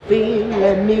feel,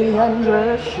 let me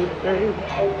undress you, baby.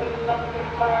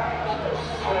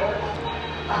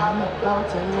 I'm about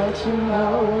to let you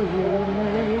know you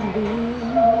may be.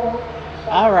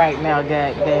 All right, now,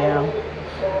 goddamn.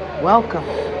 Welcome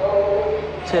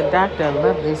to Dr.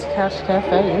 Lovely's Couch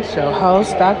Cafe. It's your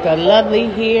host, Dr. Lovely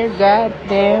here.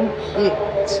 Goddamn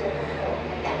it.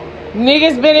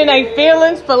 Niggas been in their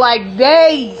feelings for like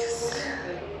days.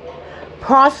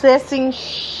 Processing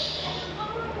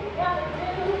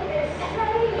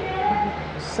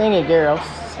Sing it, girls.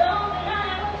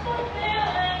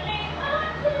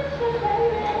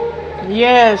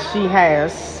 Yes, she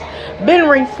has been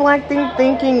reflecting,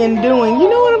 thinking, and doing. You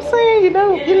know what I'm saying?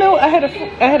 You know. I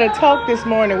had a talk this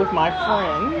morning with my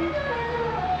friend,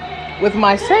 with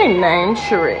my same name,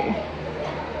 Cherie.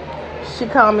 She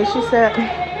called me. She said,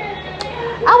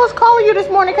 "I was calling you this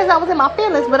morning because I was in my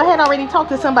feelings, but I had already talked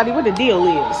to somebody. What the deal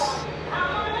is?"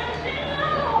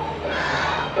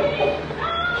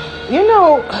 You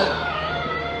know,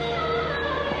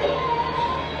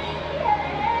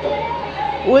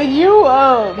 when you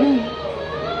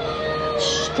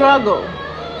struggle,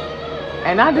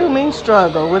 and I do mean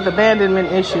struggle, with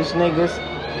abandonment issues, niggas,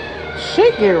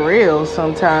 shit get real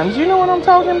sometimes. You know what I'm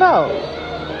talking about?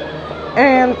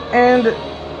 And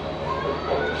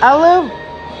I love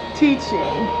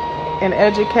teaching and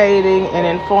educating and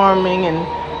informing and,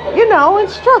 you know,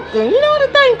 instructing. You know,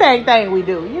 the thing we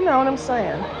do. You know what I'm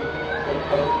saying?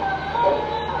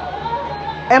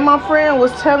 And my friend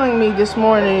was telling me this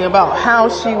morning about how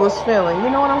she was feeling. You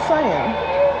know what I'm saying?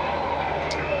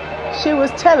 She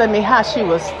was telling me how she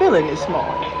was feeling this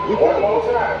morning.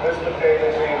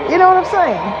 You know what I'm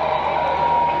saying?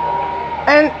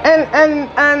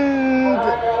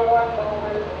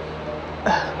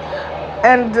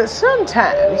 And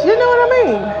sometimes, you know what I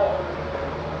mean?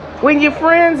 When your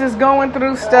friends is going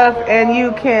through stuff and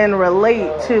you can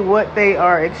relate to what they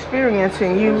are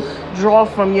experiencing, you draw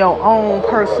from your own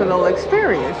personal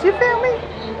experience. You feel me?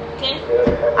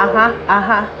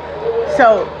 Okay.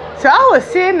 So I was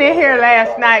sitting in here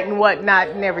last night and whatnot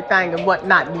and everything and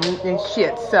whatnot and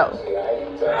shit. So,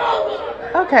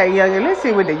 okay, youngin, let's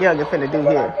see what the youngin finna do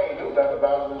here.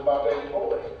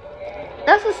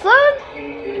 That's his son?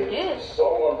 Yes.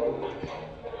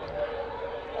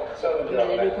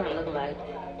 They do kind of look like.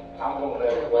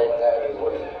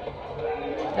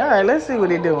 All right, let's see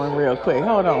what he's doing real quick.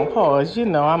 Hold on, pause. You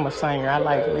know I'm a singer. I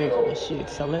like lyrics and shit,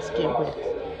 so let's get with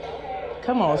it.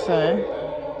 Come on, son.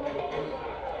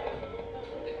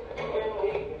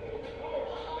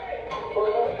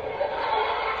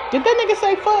 Did that nigga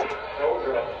say fuck?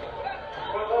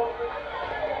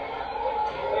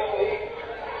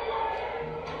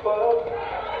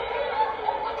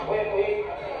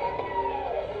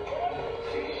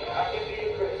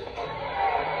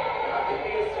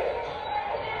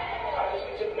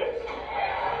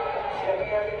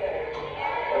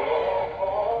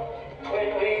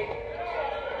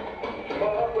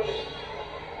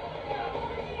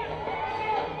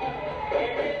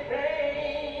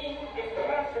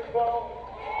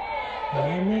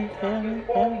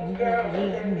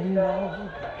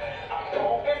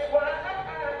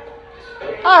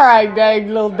 All right, dang,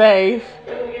 little Dave.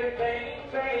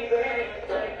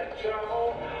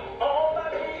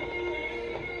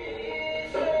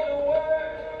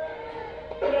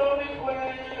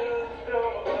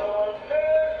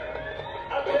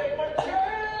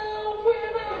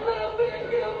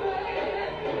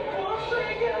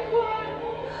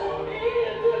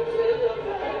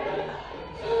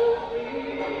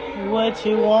 What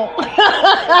you want?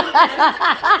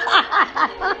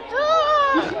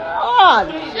 Oh,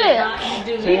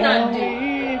 shit. He not do.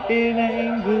 If it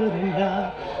ain't good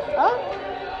enough. Huh?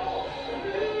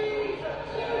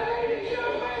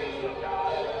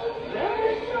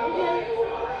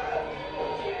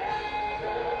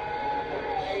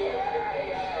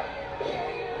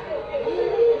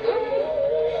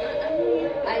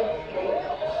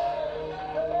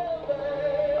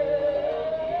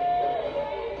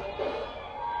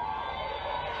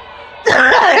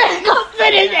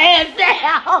 Sit his ass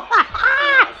down.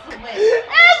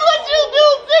 That's what you do.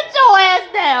 Sit your ass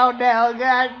down now,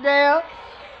 goddamn.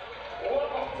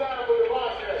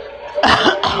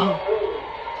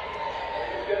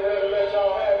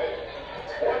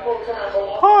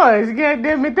 Pause,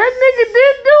 goddamn it. That nigga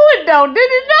did do it though, did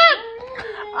he not?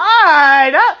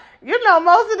 Alright, you know,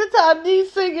 most of the time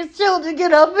these singers' children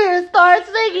get up here and start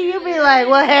singing, you be like,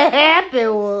 what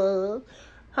happened was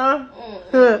Huh?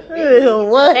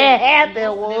 What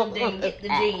happened? Muslims didn't get the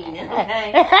gene,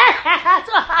 okay? That's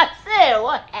what I said.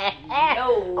 What happened?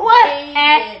 No, What they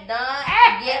did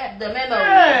not get the memo.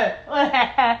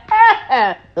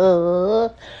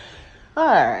 All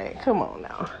right, come on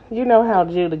now. You know how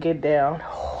Judah get down.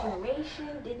 Generation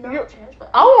did not transfer.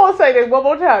 I want to say this one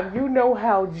more time. You know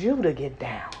how Judah get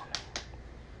down.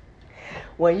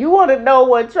 When you want to know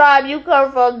what tribe you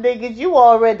come from, niggas, you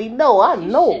already know. I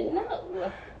know. You should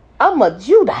know. I'm a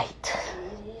Judite.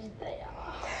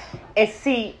 And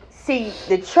see,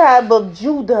 the tribe of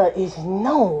Judah is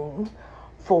known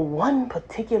for one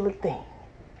particular thing.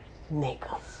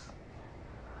 Niggas.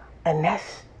 And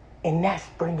that's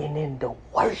bringing in the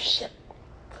worship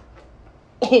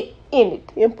in the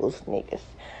temples, niggas.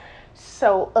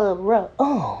 So,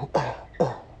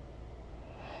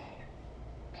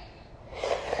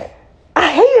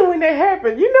 I hate it when that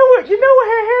happens. You know what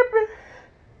happened?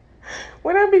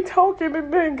 When I be talking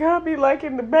and then God be like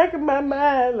in the back of my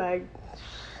mind, like,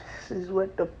 this is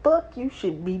what the fuck you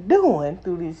should be doing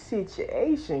through this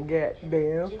situation,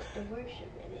 goddamn. Just the worship,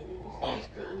 and it is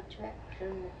just the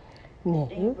attraction.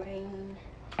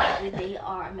 Mm-hmm. They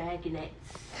are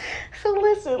magnets. So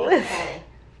listen.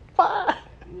 Fine.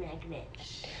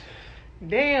 Magnets.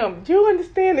 Damn, do you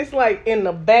understand? It's like in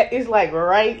the back. It's like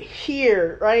right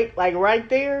here, right? Like right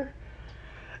there.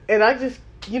 And I just,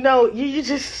 you're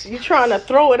trying to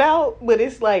throw it out, but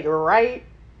it's like right.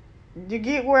 You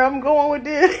get where I'm going with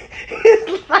this?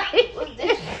 It's like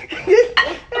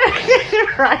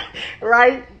right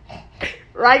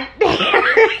there.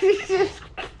 It's just.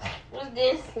 What's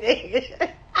this?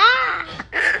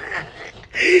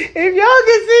 If y'all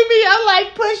can see me, I'm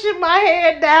like pushing my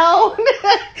hand down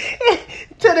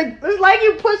it's like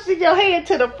you pushing your hand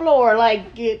to the floor,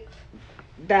 like get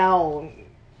down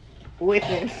with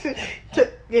it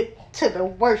to get to the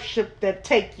worship that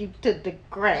take you to the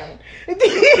ground.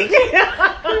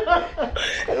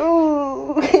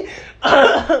 Ooh.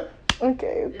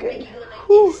 Okay.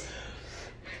 Whew.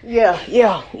 Yeah.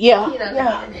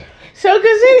 So, cause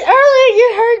earlier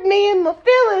you hurt me in my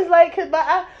feelings, like, cause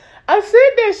I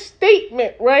said that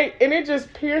statement, right, and it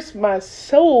just pierced my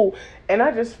soul, and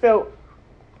I just felt,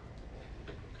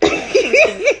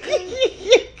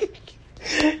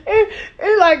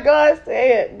 it's like God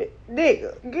said,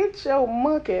 nigga, get your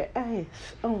monkey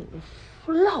ass on the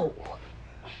floor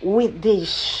with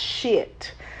this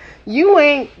shit. You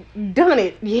ain't done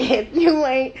it yet. You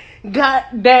ain't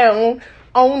got down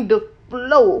on the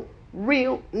floor.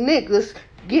 Real niggas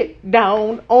get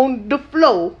down on the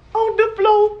floor. On the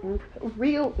floor.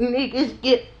 Real niggas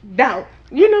get down.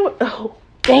 You know what? Oh,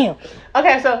 damn.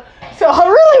 Okay, so I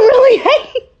really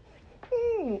hate.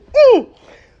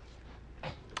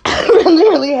 I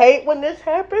really hate when this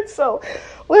happens. So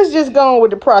let's just go on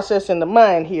with the process in the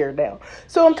mind here now.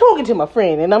 So I'm talking to my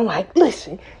friend and I'm like,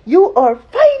 listen, you are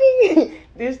fighting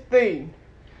this thing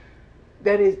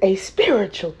that is a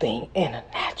spiritual thing and a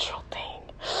natural thing.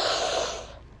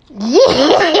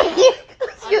 Yeah.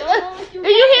 You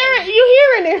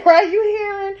hearing it, right? You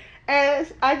hearing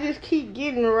as I just keep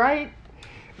getting right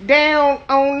down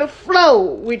on the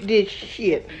floor with this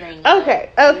shit. Okay.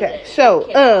 So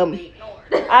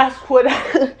I put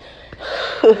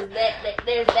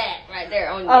there's that right there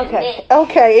on your neck.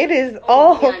 Okay, it is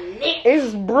all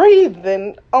it's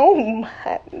breathing on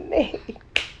my neck.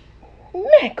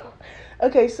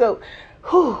 Okay, so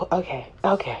okay.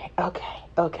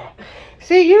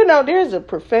 See, there's a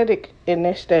prophetic in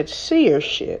this, that seer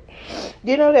shit.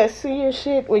 You know that seer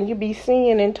shit when you be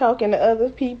seeing and talking to other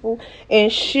people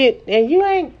and shit, and you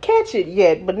ain't catch it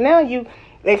yet, but now you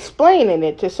explaining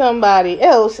it to somebody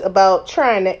else about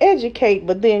trying to educate,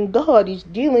 but then God is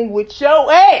dealing with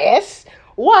your ass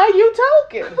while you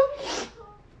talking.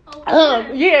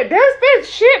 Yeah, that's that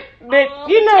shit that,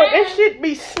 that shit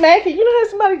be smacking. You know how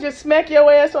somebody just smack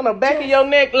your ass on the back of your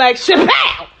neck like,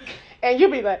 shapow! And you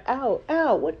be like, ow,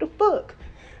 what the fuck?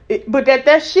 But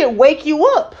that shit wake you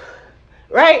up,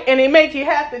 right? And it make you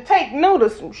have to take note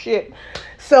of some shit.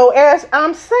 So as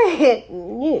I'm saying,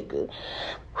 nigga,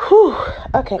 whew,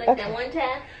 okay. Like that one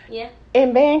time? Yeah.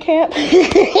 In band camp?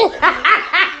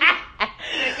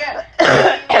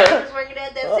 I was working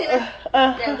at that center.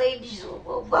 That lady just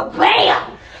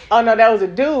bam! Oh no, that was a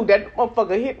dude. That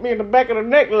motherfucker hit me in the back of the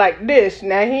neck like this.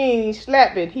 Now he ain't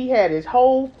slapping. He had his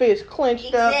whole fist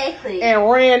clenched up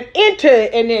and ran into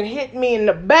it and then hit me in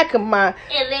the back of my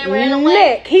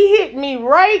neck. He hit me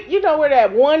right, where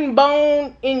that one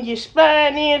bone in your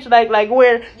spine is, like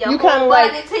where you kind of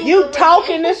like you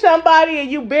talking to somebody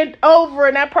and you bent over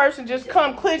and that person just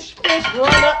come clench fist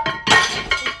run up.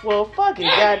 Well, fucking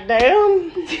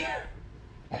goddamn.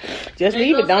 Just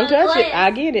leave it. Don't touch it.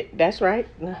 I get it. That's right.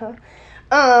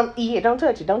 Yeah, don't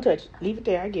touch it. Don't touch it. Leave it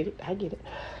there. I get it.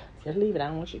 Just leave it. I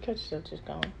don't want you to cut yourself. Just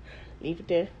go on. Leave it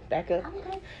there. Back up.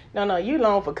 No, you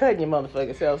long for cutting your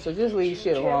motherfucking self, so just leave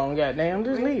shit alone, goddamn.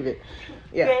 Just leave it.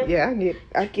 Yeah,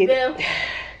 I get it.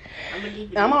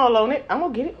 I'm all on it. I'm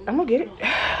gonna get it.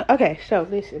 Okay, so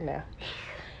listen now.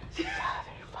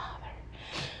 Father.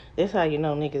 This how you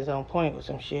know niggas on point with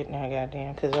some shit now,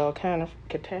 goddamn, because all kind of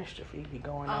catastrophe be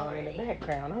going on in the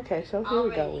background. Okay, so here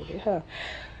we go with it, huh?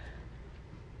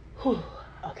 Whew.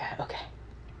 Okay.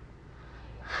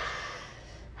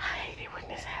 I hate it when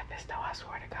this happens, though, I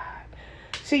swear to God.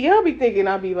 See, y'all be thinking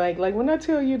I be like when I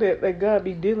tell you that God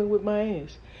be dealing with my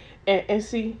ass. And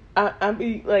see, I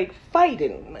be like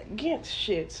fighting against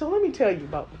shit. So let me tell you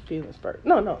about the feelings first.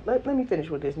 No, let me finish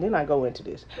with this, and then I go into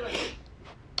this.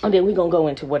 And then we gonna go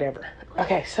into whatever.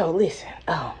 Okay, so listen.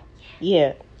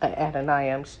 Yeah,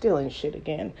 Adonai, I'm stealing shit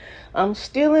again. I'm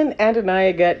stealing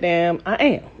Adonai, goddamn, I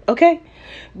am, okay?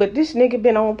 But this nigga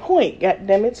been on point,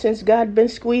 goddamn it, since God been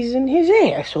squeezing his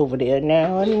ass over there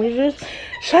now. And we're just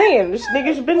saying, this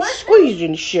nigga's been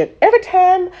squeezing shit. Every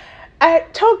time I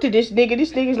talk to this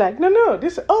nigga's like, no,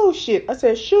 this is old shit. I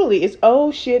said, surely it's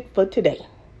old shit for today.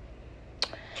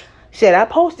 Said, I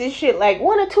posted shit like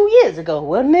 1 or 2 years ago.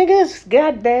 Well, niggas,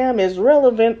 goddamn, is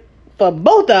relevant for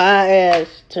both of our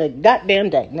ass to goddamn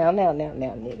day. Now,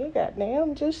 nigga,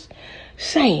 goddamn, just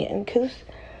saying, because,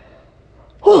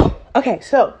 whew. Okay,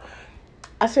 so,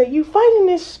 I said, you fighting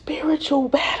this spiritual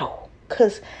battle,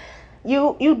 because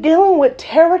you dealing with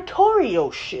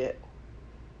territorial shit.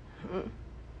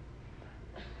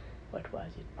 What was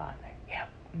it, Father? Yeah.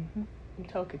 Mm-hmm. I'm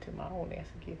talking to my own ass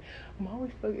again. I'm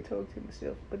always fucking talking to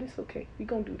myself, but it's okay. We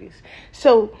gonna do this.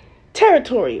 So,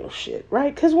 territorial shit,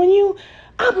 right? Because when you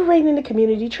operate in the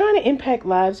community, trying to impact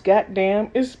lives,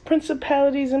 goddamn, it's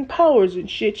principalities and powers and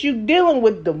shit. You dealing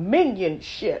with dominion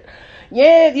shit.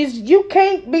 Yeah, you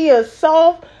can't be a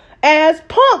soft ass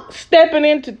punk stepping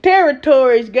into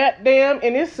territories, goddamn,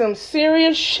 and it's some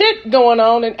serious shit going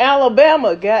on in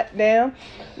Alabama, goddamn.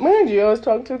 Mind you, I was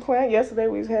talking to a client yesterday.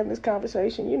 We was having this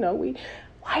conversation. You know,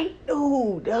 white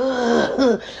dude.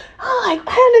 I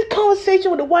had this conversation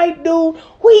with a white dude.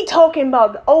 We talking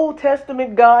about the Old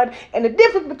Testament God and the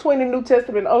difference between the New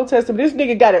Testament and the Old Testament. This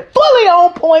nigga got it fully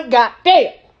on point.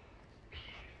 Goddamn.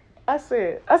 I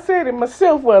said it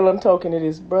myself while I'm talking to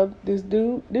this brother, this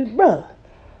brother.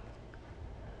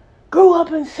 Grew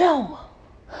up in Selma.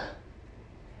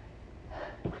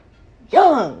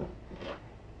 Young.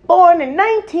 Born in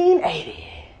 1980.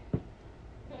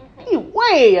 You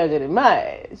way younger than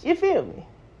my age. You feel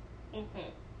me?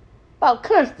 About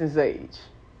Constance's age.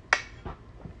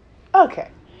 Okay.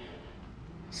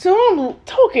 So I'm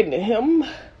talking to him,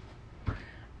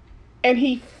 and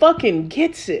he fucking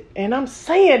gets it. And I'm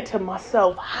saying to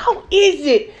myself, how is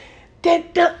it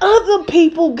that the other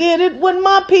people get it when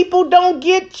my people don't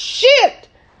get shit?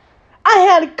 I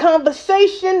had a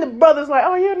conversation. The brother's like,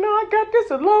 oh, yeah, no, I got this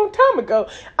a long time ago.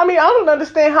 I mean, I don't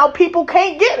understand how people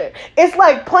can't get it. It's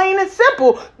like plain and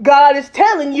simple. God is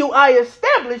telling you I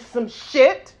established some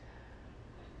shit.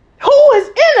 Who is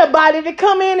anybody to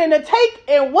come in and to take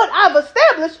in what I've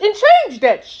established and change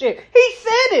that shit? He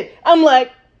said it. I'm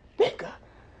like, nigga,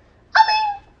 I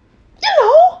mean, you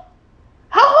know,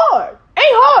 how hard? Ain't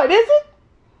hard, is it?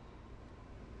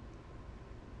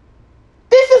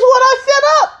 This is what I set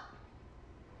up.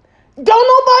 Don't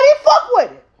nobody fuck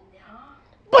with it.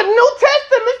 But New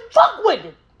Testament fuck with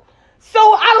it. So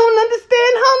I don't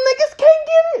understand how niggas can't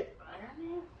get it.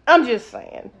 I'm just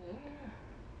saying.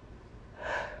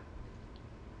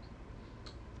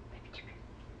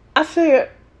 I said,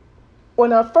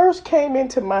 when I first came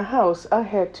into my house, I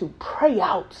had to pray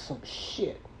out some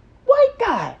shit. White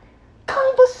guy,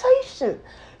 conversation,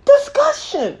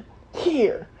 discussion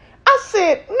here. I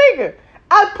said, nigga,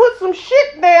 I put some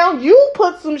shit down, you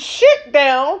put some shit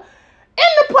down.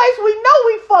 In the place we know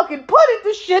we fucking put it,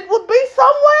 the shit would be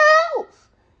somewhere else.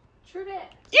 True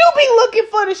that. You be looking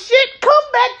for the shit,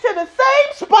 come back to the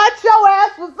same spot your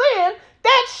ass was in,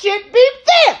 that shit be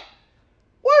there.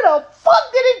 Where the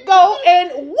fuck did it go,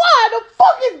 and why the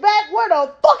fuck is back where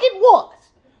the fuck it was?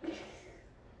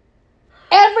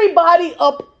 Everybody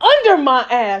up under my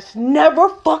ass never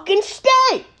fucking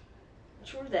stay.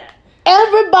 True that.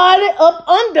 Everybody up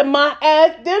under my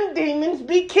ass, them demons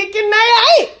be kicking their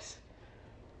ass.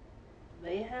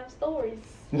 They have stories.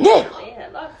 Nigga. They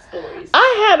have lots of stories.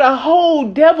 I had a whole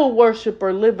devil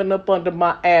worshiper living up under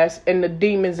my ass, and the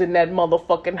demons in that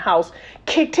motherfucking house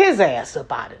kicked his ass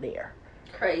up out of there.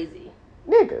 Crazy.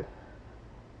 Nigga.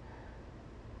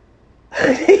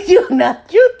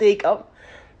 You think I'm...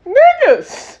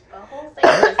 Niggas. A whole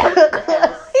Satan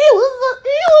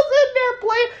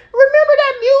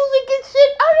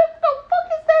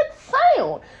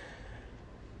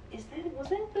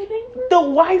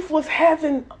wife was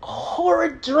having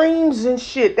horrid dreams and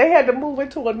shit. They had to move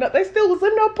into another. They still was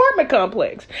in the apartment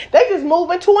complex. They just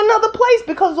moved into another place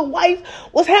because the wife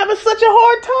was having such a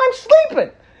hard time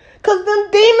sleeping. Because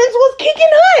them demons was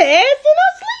kicking her ass in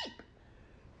her sleep.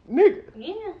 Nigga.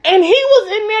 Yeah. And he was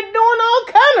in there doing all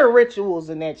kind of rituals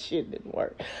and that shit didn't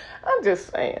work. I'm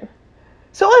just saying.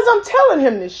 So as I'm telling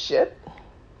him this shit,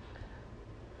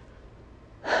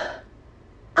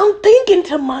 I'm thinking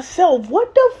to myself,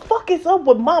 what the fuck is up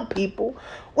with my people?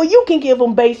 Well, you can give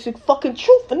them basic fucking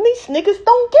truth and these niggas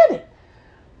don't get it.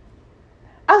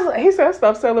 He said I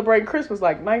stopped celebrating Christmas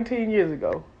like 19 years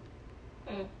ago.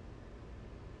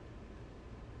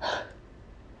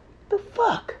 The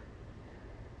fuck?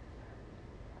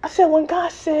 I said, when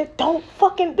God said, don't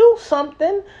fucking do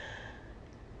something,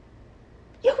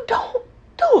 you don't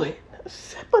do it. I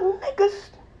said, but niggas,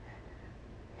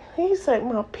 he said,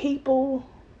 my people,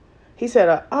 he said,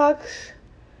 an ox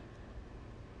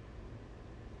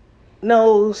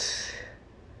knows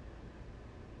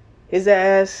his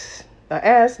ass, the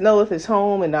ass knoweth his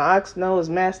home, and the ox knows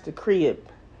master crib.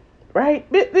 Right?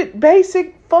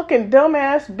 Basic fucking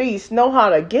dumbass beasts know how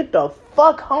to get the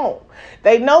fuck home.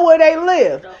 They know where they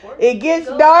live. It gets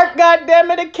dark,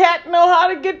 goddammit, a cat know how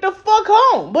to get the fuck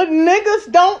home. But niggas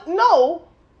don't know.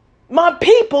 My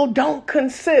people don't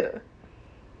consider.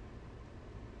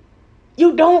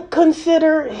 You don't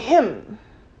consider him.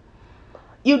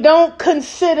 You don't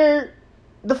consider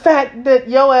the fact that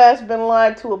your ass been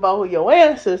lied to about who your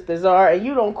ancestors are, and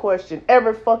you don't question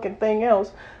every fucking thing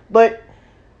else. But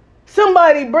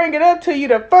somebody bring it up to you,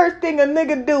 the first thing a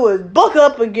nigga do is buck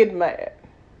up and get mad.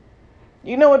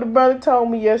 You know what the brother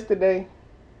told me yesterday?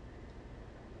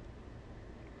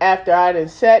 After I done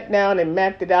sat down and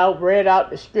mapped it out, read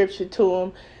out the scripture to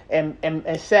him,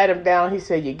 and sat him down, he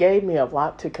said, you gave me a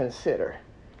lot to consider.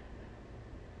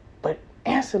 But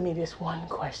answer me this one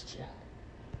question.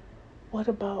 What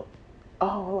about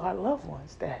all our loved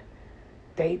ones that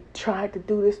they tried to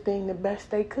do this thing the best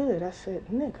they could? I said,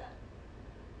 nigga,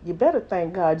 you better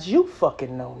thank God you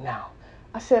fucking know now.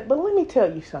 I said, but let me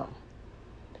tell you something.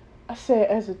 I said,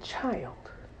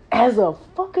 as a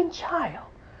fucking child,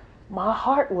 my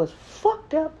heart was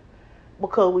fucked up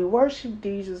because we worshiped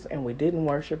Jesus and we didn't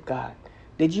worship God.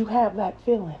 Did you have that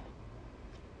feeling?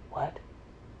 What?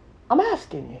 I'm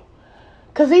asking you.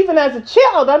 Because even as a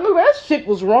child, I knew that shit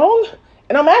was wrong.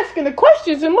 And I'm asking the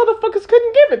questions and motherfuckers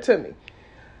couldn't give it to me.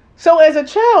 So as a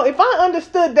child, if I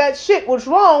understood that shit was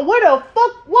wrong, why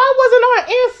wasn't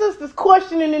our ancestors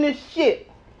questioning this shit?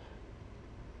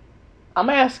 I'm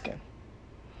asking.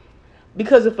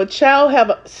 Because if a child have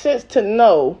a sense to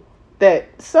know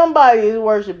that somebody is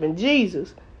worshiping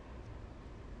Jesus,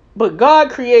 but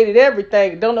God created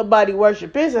everything, don't nobody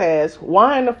worship his ass,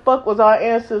 why in the fuck was our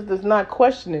ancestors not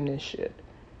questioning this shit?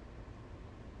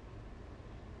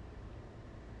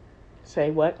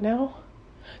 Say what now?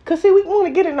 Because, see, we want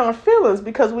to get in our feelings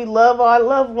because we love our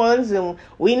loved ones and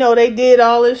we know they did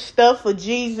all this stuff for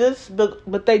Jesus,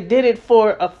 but they did it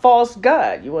for a false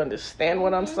God. You understand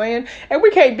what I'm saying? And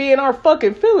we can't be in our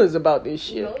fucking feelings about this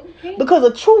shit. No, because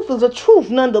a truth is a truth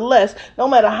nonetheless, no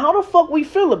matter how the fuck we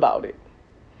feel about it.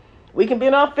 We can be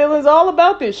in our feelings all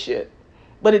about this shit,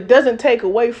 but it doesn't take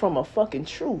away from a fucking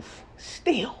truth.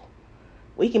 Still,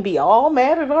 we can be all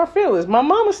mad at our feelings. My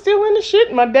mama's still in the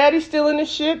shit. My daddy's still in the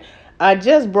shit. I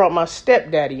just brought my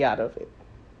stepdaddy out of it.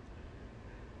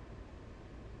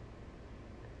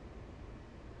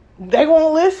 They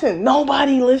won't listen.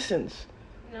 Nobody listens.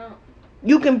 No.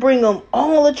 You can bring them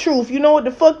all the truth. You know what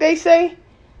the fuck they say?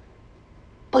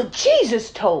 But Jesus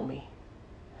told me.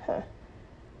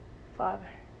 Father,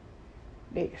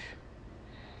 this.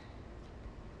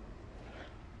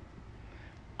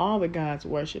 All the gods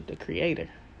worship the Creator.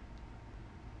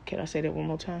 Can I say that one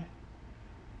more time?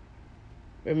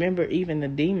 Remember, even the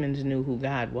demons knew who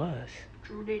God was.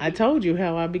 I told you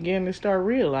how I began to start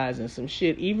realizing some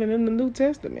shit, even in the New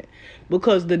Testament.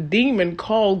 Because the demon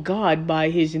called God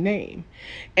by his name.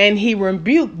 And he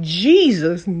rebuked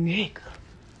Jesus, nigga.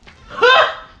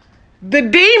 The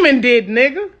demon did,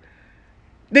 nigga.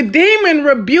 The demon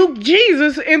rebuked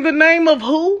Jesus in the name of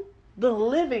who? The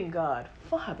living God,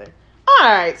 Father. All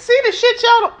right, see the shit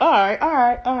y'all... All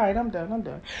right, I'm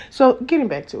done. So, getting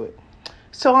back to it.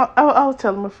 So I was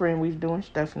telling my friend we're doing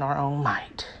stuff in our own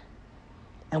might.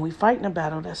 And we fighting a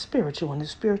battle that's spiritual. And the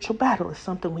spiritual battle is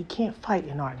something we can't fight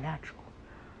in our natural.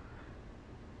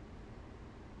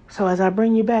 So as I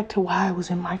bring you back to why I was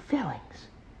in my feelings.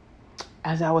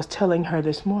 As I was telling her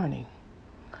this morning.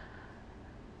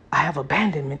 I have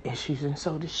abandonment issues and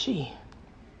so does she.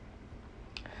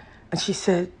 And she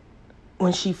said,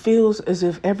 when she feels as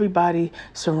if everybody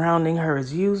surrounding her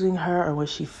is using her, or when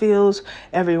she feels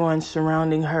everyone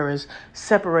surrounding her is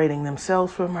separating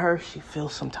themselves from her, she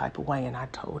feels some type of way. And I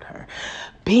told her,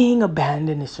 being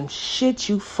abandoned is some shit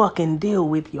you fucking deal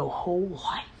with your whole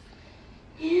life.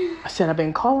 I said, I've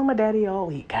been calling my daddy all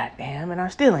week, goddamn, and I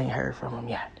still ain't heard from him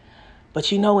yet.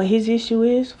 But you know what his issue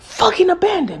is? Fucking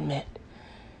abandonment.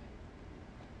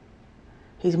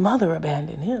 His mother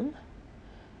abandoned him.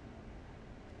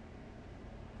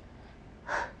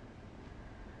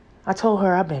 I told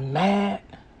her I've been mad.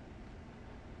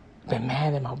 Been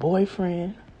mad at my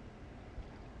boyfriend.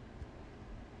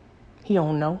 He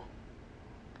don't know.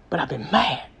 But I've been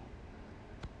mad.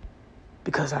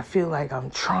 Because I feel like I'm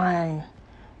trying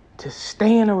to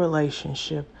stay in a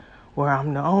relationship where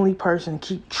I'm the only person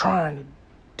keep trying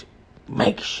to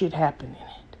make shit happen in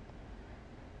it.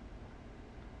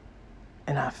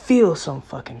 And I feel some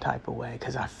fucking type of way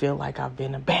because I feel like I've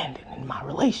been abandoned in my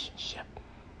relationship.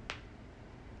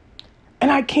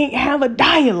 And I can't have a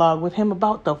dialogue with him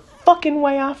about the fucking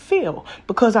way I feel.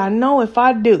 Because I know if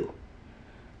I do,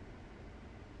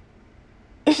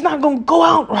 it's not going to go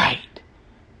out right.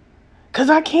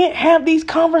 Because I can't have these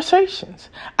conversations.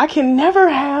 I can never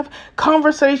have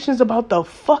conversations about the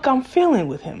fuck I'm feeling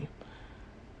with him.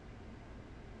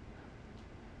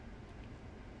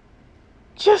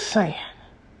 Just saying.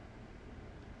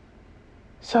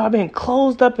 So I've been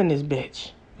closed up in this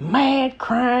bitch. Mad,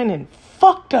 crying, and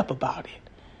fucked up about it.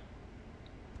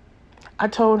 I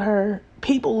told her,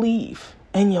 people leave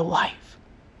in your life.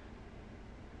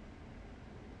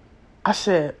 I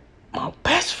said, my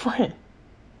best friend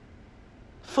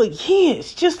for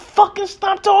years just fucking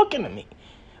stopped talking to me.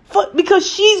 Because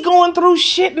she's going through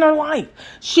shit in her life.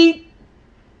 She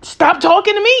stopped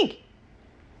talking to me.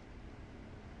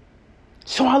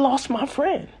 So I lost my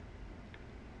friend.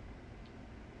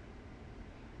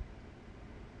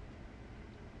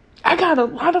 I got a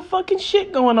lot of fucking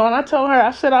shit going on. I told her,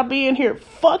 I said, I'll be in here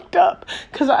fucked up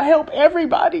because I help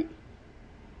everybody.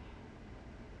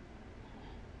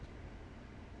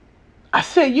 I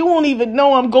said, you won't even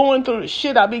know I'm going through the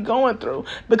shit I be going through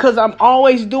because I'm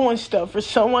always doing stuff for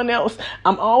someone else.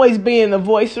 I'm always being the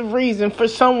voice of reason for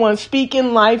someone,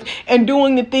 speaking life and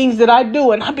doing the things that I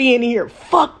do. And I be in here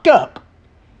fucked up.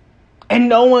 And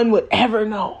no one would ever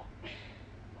know.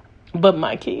 But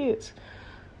my kids.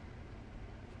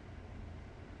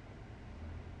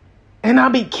 And I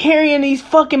be carrying these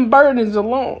fucking burdens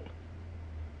alone.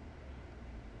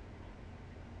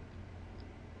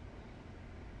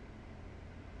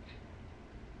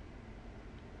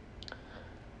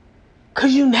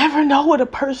 Because you never know what a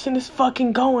person is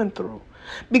fucking going through.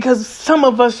 Because some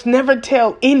of us never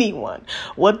tell anyone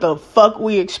what the fuck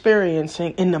we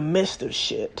experiencing in the midst of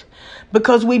shit.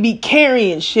 Because we be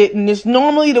carrying shit, and it's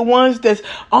normally the ones that's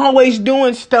always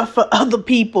doing stuff for other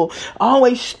people,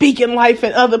 always speaking life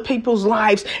in other people's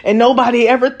lives, and nobody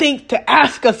ever thinks to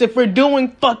ask us if we're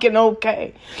doing fucking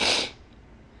okay.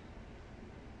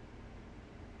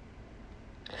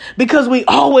 Because we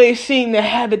always seem to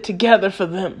have it together for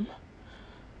them.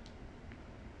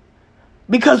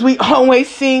 Because we always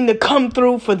seem to come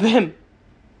through for them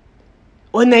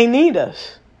when they need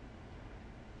us.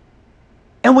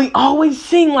 And we always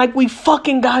seem like we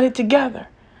fucking got it together.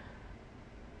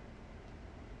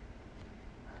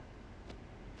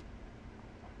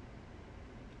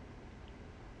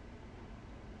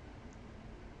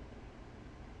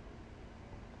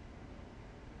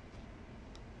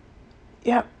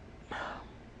 Yep.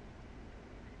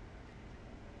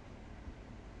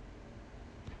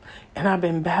 And I've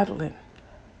been battling.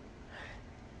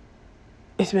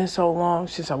 It's been so long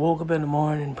since I woke up in the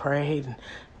morning and prayed and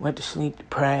went to sleep to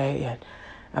pray. And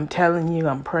I'm telling you,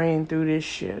 I'm praying through this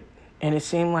shit. And it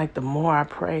seemed like the more I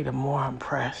pray, the more I'm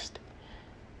pressed.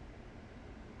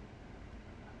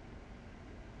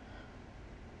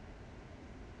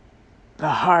 The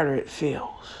harder it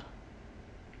feels.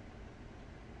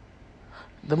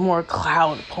 The more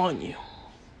cloud upon you.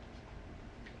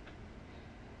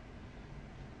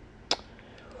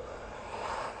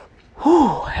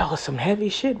 Whew, that was some heavy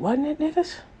shit, wasn't it,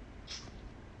 niggas?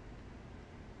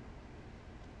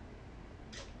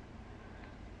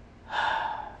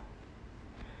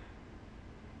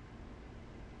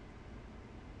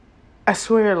 I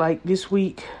swear, like this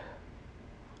week,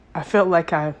 I felt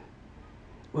like I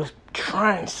was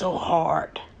trying so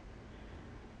hard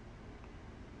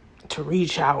to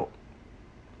reach out.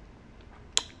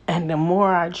 And the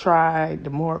more I tried,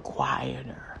 the more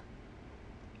quieter.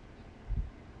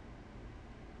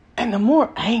 And the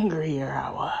more angrier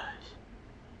I was.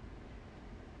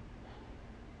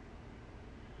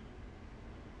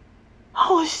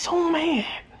 I was so mad.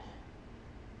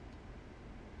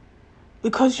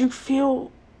 Because you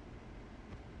feel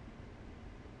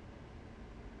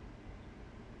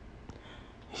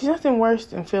there's nothing worse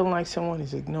than feeling like someone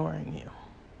is ignoring you.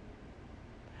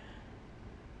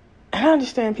 And I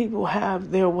understand people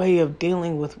have their way of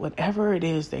dealing with whatever it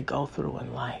is they go through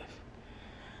in life.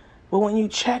 But when you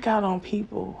check out on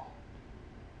people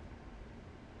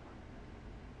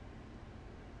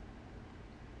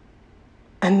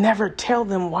and never tell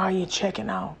them why you're checking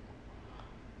out,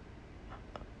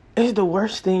 it's the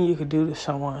worst thing you could do to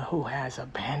someone who has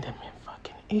abandonment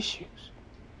fucking issues.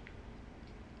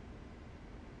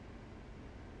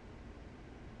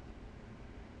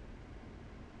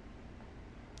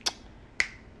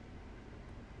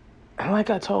 And like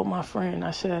I told my friend,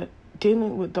 I said,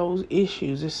 dealing with those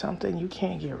issues is something you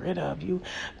can't get rid of. You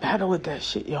battle with that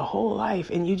shit your whole life,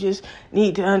 and you just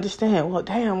need to understand, well,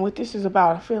 damn, what this is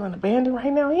about. I'm feeling abandoned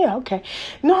right now? Yeah, okay.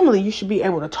 Normally, you should be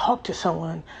able to talk to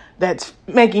someone that's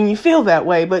making you feel that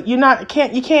way, but you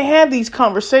can't have these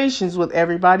conversations with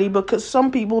everybody because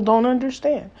some people don't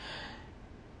understand,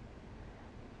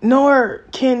 nor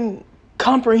can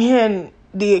comprehend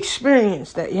the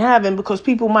experience that you're having, because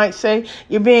people might say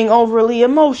you're being overly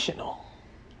emotional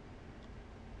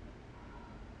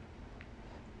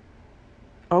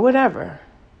or whatever.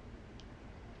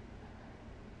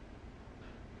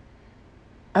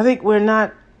 I think we're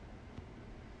not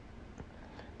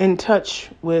in touch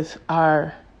with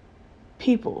our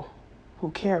people who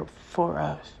care for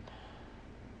us.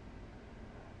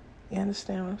 You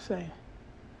understand what I'm saying?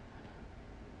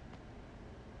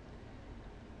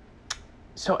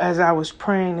 So as I was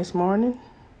praying this morning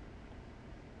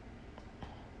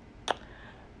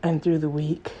and through the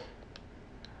week,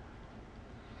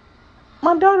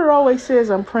 my daughter always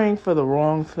says I'm praying for the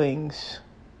wrong things,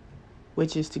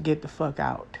 which is to get the fuck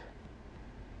out.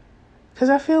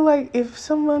 Because I feel like if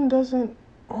someone doesn't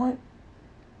want,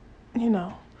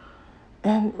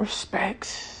 and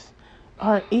respects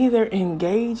or either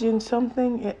engage in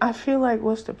something, I feel like,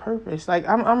 what's the purpose? Like,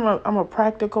 I'm a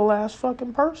practical ass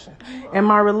fucking person, and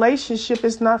my relationship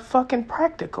is not fucking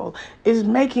practical. It's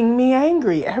making me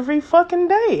angry every fucking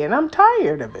day, and I'm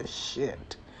tired of this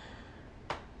shit.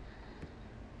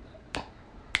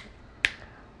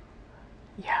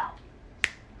 Yeah.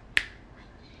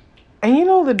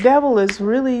 And the devil is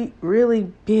really,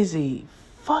 really busy.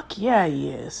 Fuck yeah, he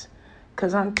is.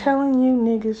 Because I'm telling you,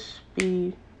 niggas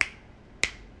be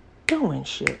doing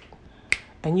shit.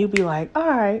 And you be like, all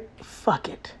right, fuck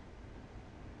it.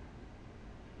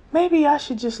 Maybe I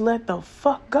should just let the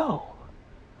fuck go.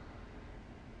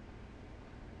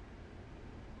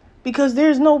 Because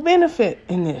there's no benefit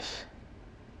in this.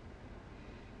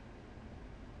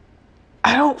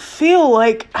 I don't feel,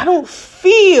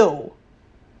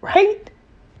 right?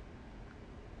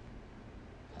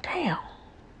 Damn.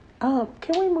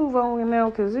 Can we move on now?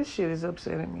 Because this shit is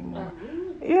upsetting me more.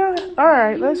 Yeah,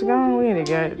 alright, let's go on with it,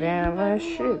 goddamn. That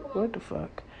shit, what the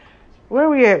fuck? Where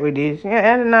we at with this? Yeah,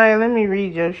 Adonai, let me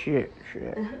read your shit.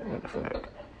 What the fuck?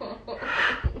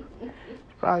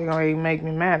 It's probably gonna even make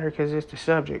me madder because it's the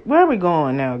subject. Where are we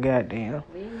going now, goddamn?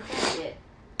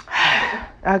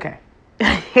 Okay.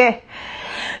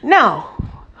 Now,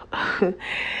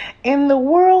 in the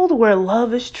world where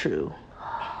love is true,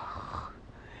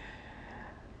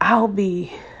 I'll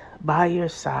be by your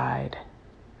side,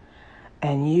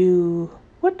 and you,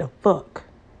 what the fuck?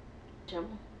 Jump.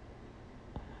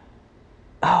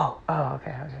 Oh,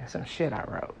 okay, some shit I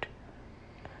wrote.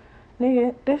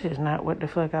 Nigga, this is not what the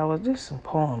fuck this is some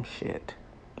poem shit.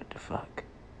 What the fuck?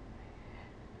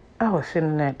 I was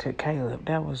sending that to Caleb.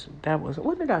 That was,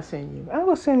 what did I send you? I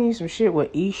was sending you some shit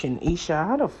with Ish and Isha.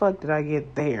 How the fuck did I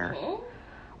get there?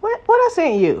 What I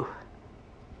sent you?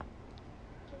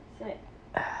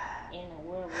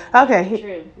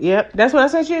 Okay. Yep, that's what I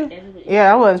sent you?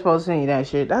 Yeah, I wasn't supposed to send you that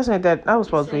shit. I sent that. I was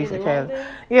supposed to be for Caleb.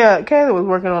 Yeah, Caleb was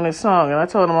working on this song, and I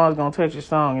told him I was going to touch the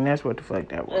song, and that's what the fuck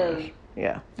that was.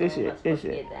 Yeah, this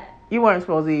shit. You weren't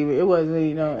supposed to either. It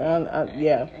wasn't,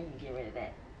 yeah. I can get rid of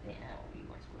that. Yeah, you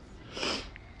weren't supposed to.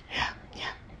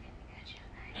 Yeah.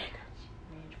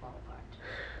 Marriage fall apart.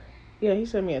 Yeah, he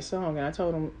sent me a song, and I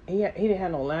told him he didn't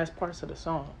have no last parts of the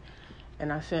song,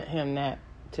 and I sent him that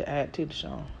to add to the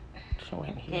song. So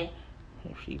Okay.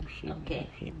 She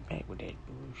back with that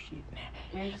bullshit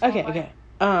now. Okay.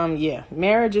 Yeah,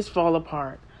 marriages fall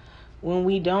apart when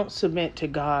we don't submit to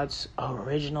God's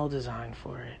original design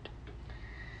for it.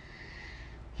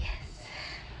 Yes.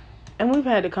 And we've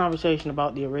had a conversation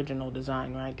about the original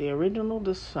design, right? The original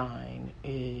design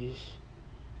is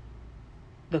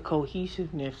the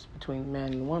cohesiveness between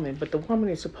man and woman, but the woman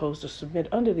is supposed to submit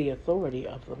under the authority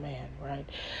of the man, right?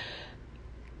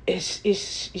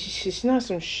 it's not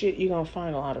some shit you're going to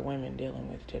find a lot of women dealing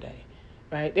with today,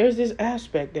 right? There's this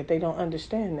aspect that they don't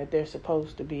understand, that they're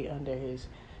supposed to be under his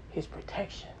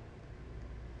protection.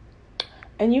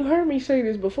 And you heard me say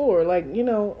this before, like, you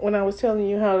know, when I was telling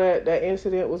you how that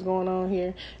incident was going on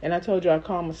here, and I told you I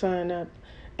called my son up,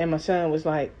 and my son was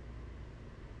like,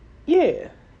 yeah,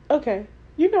 okay.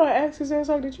 You know, I asked his ass,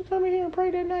 like, did you come in here and pray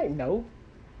that night? No.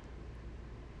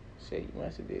 Said, you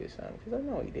must have did something, because I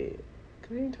know he did.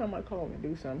 Because anytime I call him to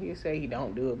do something, he'll say he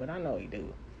don't do it, but I know he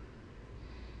do.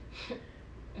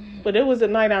 But it was the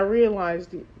night I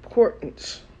realized the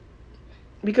importance.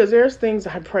 Because there's things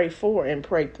I pray for and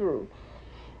pray through.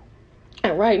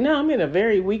 And right now, I'm in a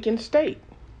very weakened state.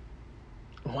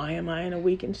 Why am I in a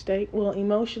weakened state? Well,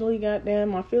 emotionally, goddamn,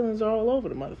 my feelings are all over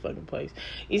the motherfucking place.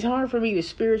 It's hard for me to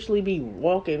spiritually be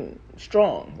walking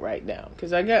strong right now.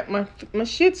 Because I got my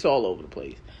shit's all over the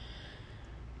place.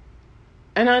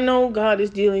 And I know God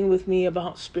is dealing with me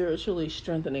about spiritually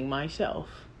strengthening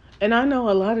myself. And I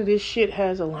know a lot of this shit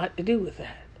has a lot to do with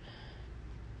that.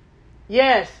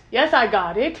 Yes, I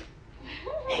got it.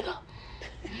 Nigga.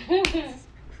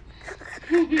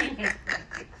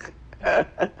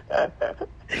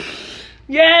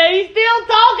 Yeah, he's still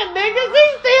talking, niggas.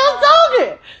 He's still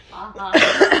talking.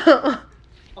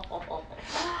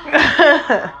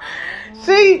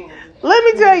 See, let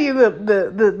me tell you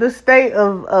the state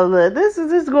of this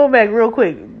is going back real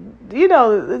quick. You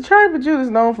know, the tribe of Judah is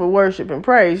known for worship and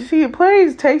praise. See,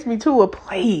 praise takes me to a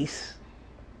place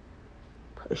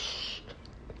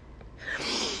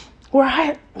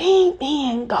where me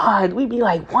and God, we be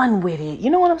like one with it. You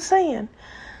know what I'm saying?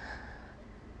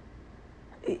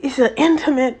 It's an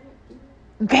intimate,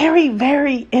 very,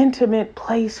 very intimate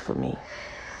place for me.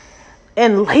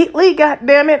 And lately,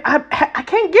 goddammit, I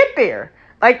can't get there.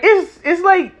 Like, it's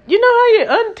like, you know how you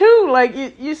untune, like,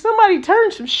 you somebody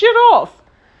turns some shit off.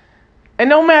 And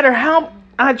no matter how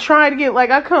I try to get, like,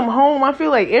 I come home, I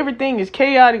feel like everything is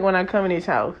chaotic when I come in this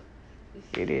house.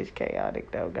 It is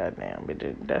chaotic, though, goddamn.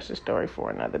 But that's a story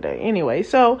for another day. Anyway,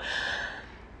 so...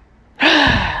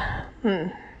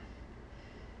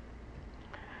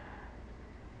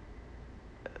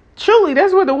 Truly,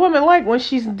 that's what a woman like when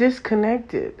she's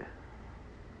disconnected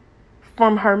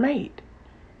from her mate.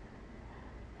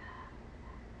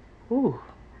 Ooh.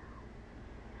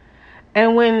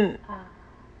 And when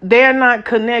they're not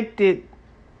connected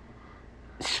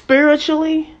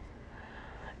spiritually,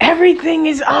 everything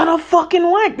is out of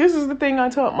fucking whack. This is the thing I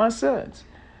taught my sons.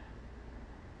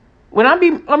 When I be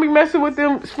messing with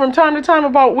them from time to time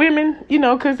about women, you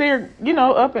know, because they're, you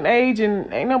know, up in age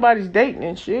and ain't nobody's dating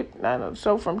and shit. I know,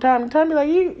 so from time to time, be like,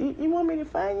 you want me to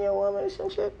find you a woman or some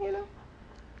shit, you know?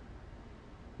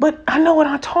 But I know what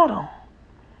I taught them.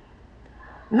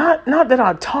 Not that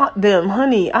I taught them,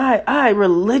 honey. I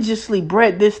religiously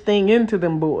bred this thing into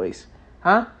them boys.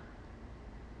 Huh?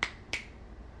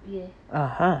 Yeah.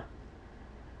 Uh-huh.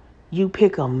 You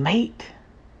pick a mate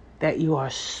that you are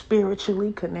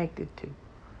spiritually connected to.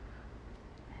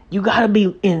 You gotta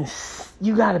be in sync,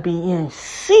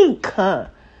 huh,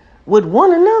 with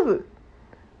one another.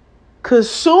 Cause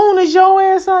soon as your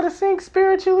ass out of sync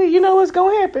spiritually, you know what's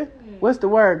gonna happen. What's the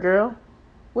word, girl?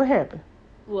 What happened?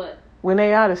 What? When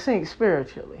they out of sync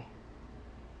spiritually.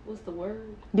 What's the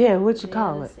word? Yeah, what you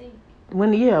call it? Sync.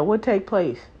 What take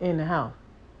place in the house?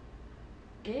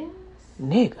 Chaos?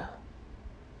 Nigga.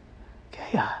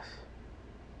 Chaos.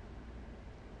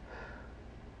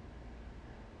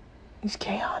 It's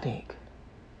chaotic.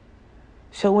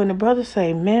 So when the brothers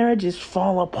say marriages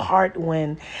fall apart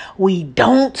when we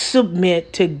don't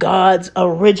submit to God's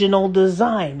original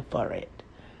design for it.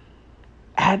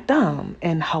 Adam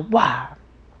and Ḥawwā.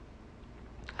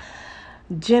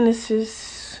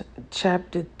 Genesis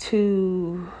chapter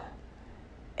 2,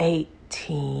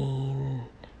 18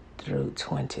 through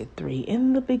 23.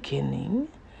 In the beginning,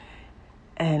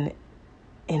 an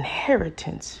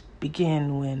inheritance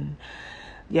began when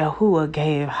Yahuah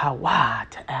gave Ḥawwā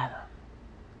to Adam.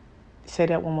 Say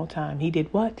that one more time. He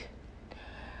did what?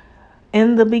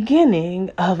 In the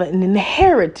beginning of an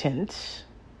inheritance,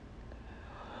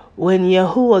 when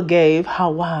Yahuah gave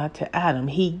Ḥawwā to Adam,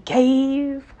 he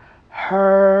gave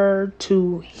her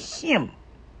to him.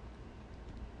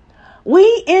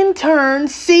 We in turn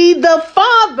see the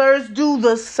fathers do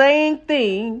the same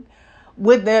thing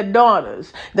with their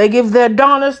daughters. They give their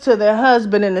daughters to their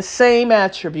husband in the same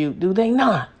attribute, do they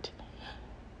not?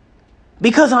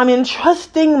 Because I'm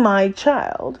entrusting my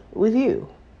child with you.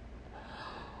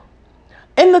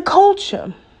 In the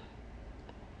culture,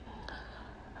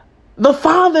 the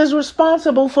father is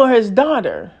responsible for his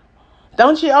daughter.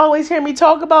 Don't you always hear me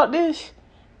talk about this?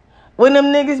 When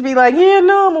them niggas be like, yeah,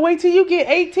 no, I'm gonna wait till you get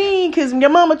 18 because your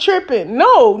mama tripping.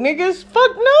 No, niggas,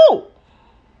 fuck no.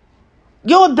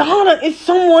 Your daughter is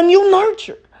someone you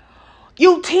nurture.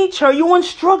 You teach her, you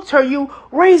instruct her, you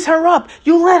raise her up.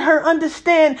 You let her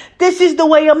understand this is the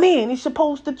way a man is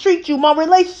supposed to treat you. My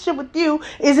relationship with you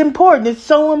is important. It's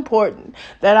so important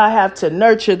that I have to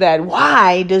nurture that.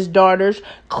 Why does daughters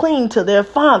cling to their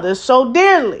fathers so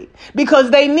dearly?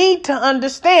 Because they need to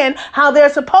understand how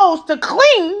they're supposed to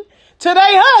cling to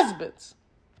their husbands.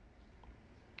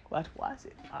 What was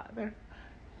it, father?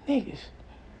 Niggas.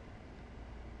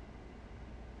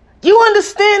 You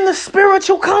understand the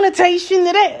spiritual connotation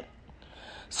to that?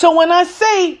 So when I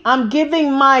say I'm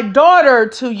giving my daughter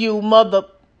to you, mother,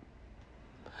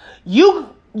 you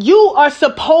are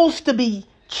supposed to be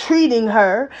treating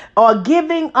her or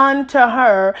giving unto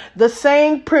her the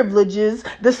same privileges,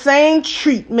 the same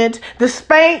treatment, the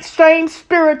same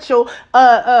spiritual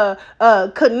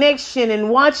connection and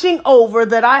watching over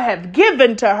that I have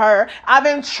given to her. I've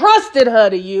entrusted her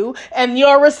to you, and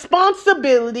your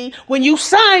responsibility when you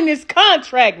sign this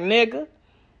contract, nigga,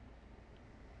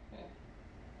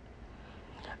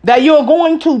 that you're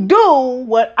going to do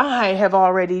what I have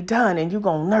already done, and you're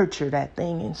going to nurture that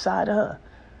thing inside of her.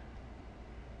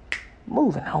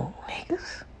 Moving on,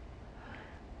 niggas.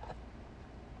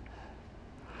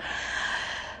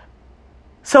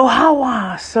 So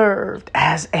Hagar served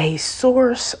as a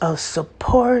source of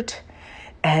support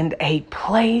and a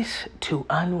place to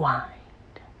unwind.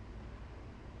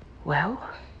 Well,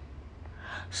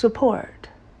 support.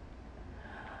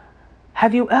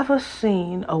 Have you ever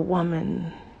seen a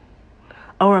woman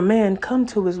or a man come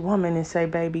to his woman and say,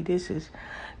 baby, this is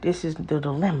the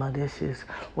dilemma. This is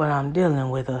what I'm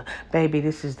dealing with. Baby,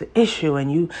 this is the issue.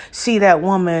 And you see that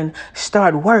woman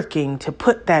start working to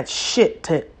put that shit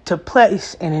to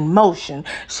place and in motion.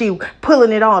 She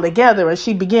pulling it all together, and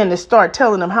she began to start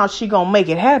telling them how she gonna make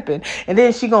it happen. And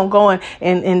then she gonna go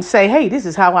and say, hey, this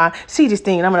is how I see this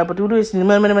thing. And I'm gonna do this.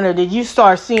 Did you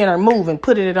start seeing her move and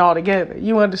putting it all together?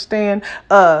 You understand?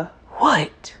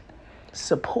 What?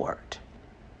 Support.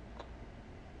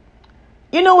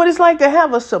 You know what it's like to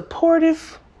have a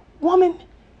supportive woman?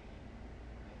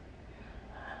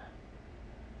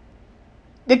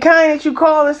 The kind that you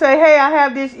call and say, hey, I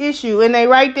have this issue. And they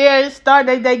right there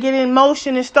they get in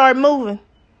motion and start moving.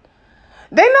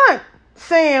 They're not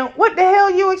saying, what the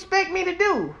hell you expect me to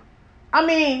do? I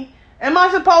mean, am I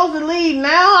supposed to leave now?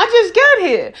 I just got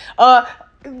here.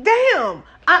 Damn.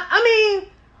 I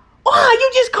mean, why are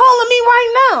you just calling me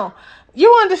right now?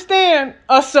 You understand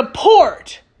a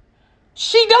support.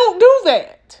 She don't do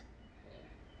that.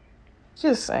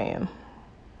 Just saying.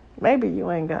 Maybe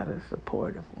you ain't got a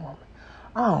supportive woman.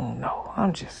 I don't know. I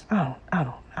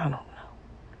don't know.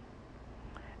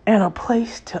 And a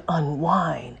place to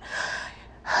unwind.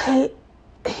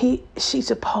 She's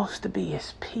supposed to be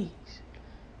his peace.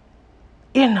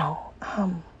 You know,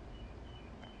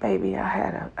 baby, I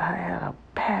had a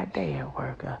bad day at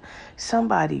work.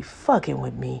 Somebody fucking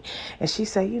with me, and she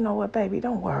said, "You know what, baby?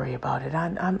 Don't worry about it.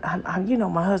 I'm you know,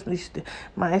 my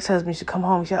ex-husband used to come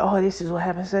home and say, oh, this is what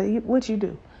happened." I said, "What'd you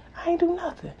do?" "I ain't do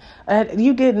nothing."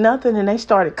 "You did nothing, and they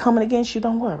started coming against you.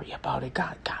 Don't worry about it.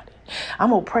 God got it. I'm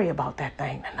gonna pray about that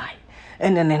thing tonight."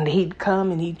 And then he'd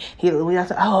come and I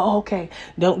said, "Oh, okay.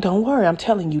 Don't worry. I'm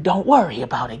telling you, don't worry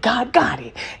about it. God got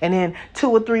it." And then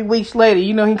 2 or 3 weeks later,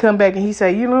 you know, he come back and he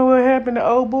say, "You know what happened to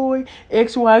old boy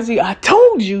XYZ? I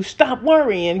told you, stop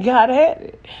worrying. God had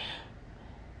it."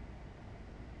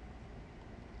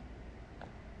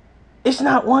 It's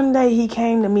not one day he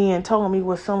came to me and told me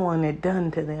what someone had done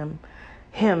to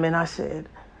him, and I said,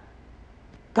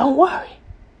 "Don't worry.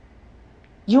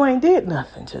 You ain't did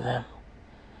nothing to them.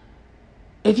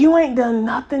 If you ain't done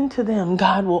nothing to them,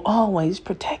 God will always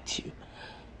protect you.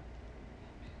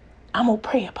 I'm going to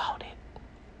pray about it."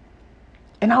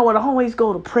 And I would always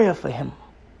go to prayer for him.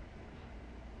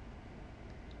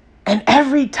 And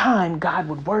every time God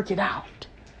would work it out.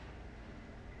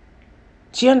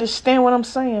 Do you understand what I'm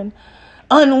saying?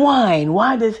 Unwind.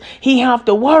 Why does he have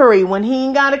to worry when he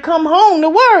ain't got to come home to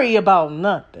worry about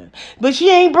nothing? But she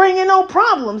ain't bringing no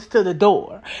problems to the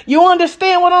door. You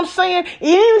understand what I'm saying?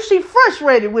 Even if she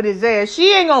frustrated with his ass,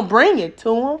 she ain't going to bring it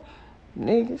to him.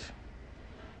 Niggas.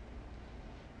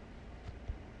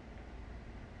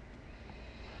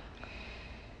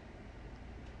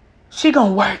 She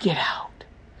going to work it out.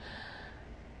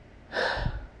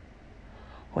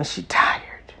 When she tired.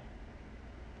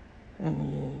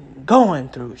 And going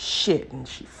through shit, and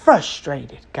she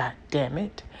frustrated, god damn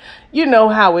it. You know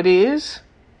how it is.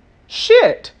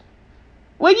 Shit.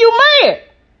 Well, you mad.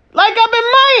 Like I've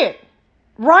been mad.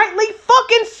 Rightly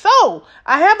fucking so.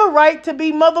 I have a right to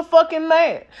be motherfucking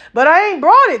mad. But I ain't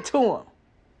brought it to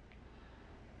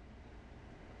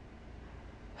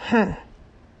him.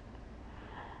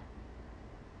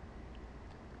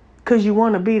 Because you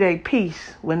want to be their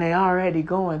peace when they already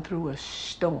going through a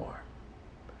storm.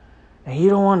 And you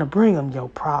don't want to bring them your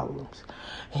problems.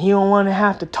 And you don't want to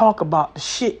have to talk about the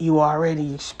shit you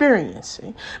already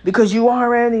experiencing. Because you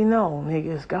already know,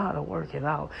 niggas gotta work it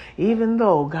out. Even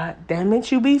though, god damn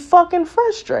it, you be fucking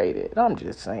frustrated. I'm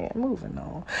just saying, moving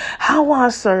on.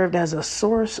 Ḥawwā served as a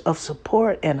source of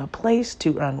support and a place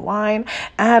to unwind.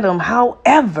 Adam,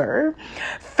 however,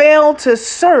 failed to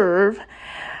serve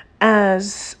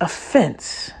as a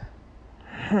fence.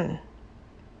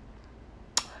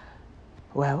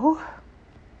 Well,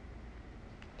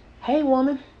 hey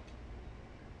woman,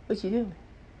 what you doing?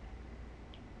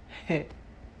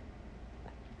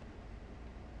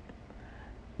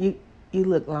 You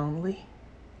look lonely.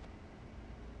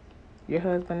 Your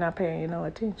husband not paying you no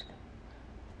attention.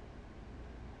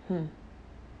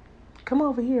 Come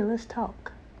over here, let's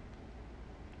talk.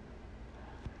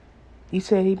 You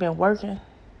said he been working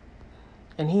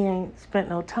and he ain't spent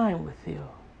no time with you.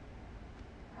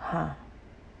 Huh?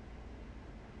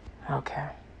 Okay.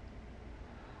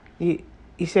 You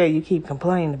said you keep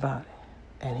complaining about it,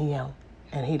 and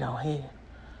he don't hear.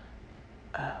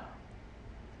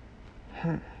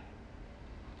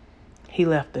 He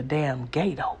left the damn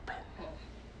gate open.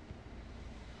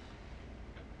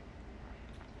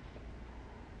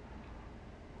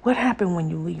 What happened when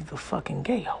you leave the fucking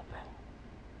gate open?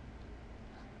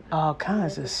 All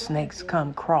kinds of snakes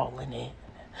come crawling in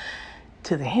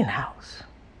to the hen house.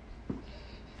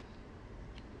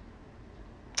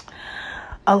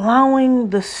 Allowing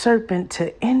the serpent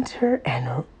to enter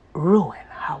and ruin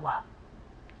Ḥawwā.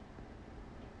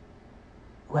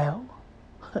 Well,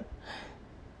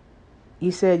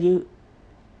 you said you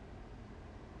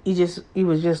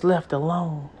was just left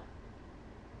alone.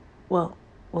 Well,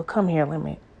 come here. Let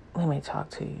me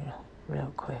talk to you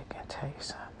real quick and tell you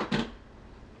something.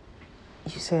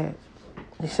 You said,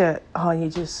 you said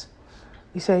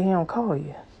he don't call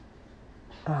you.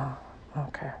 Oh,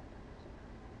 okay.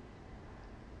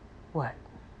 What?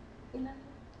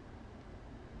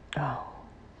 Oh.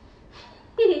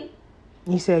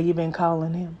 You said you've been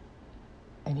calling him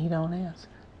and he don't answer.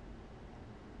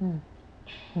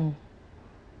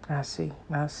 I see.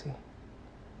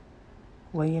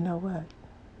 Well, you know what?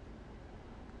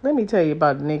 Let me tell you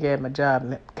about the nigga at my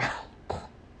job.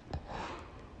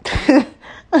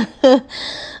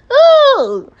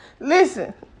 Oh,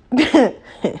 listen.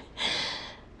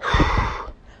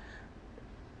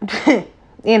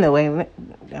 Anyway,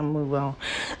 I'll move on.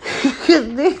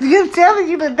 I'm telling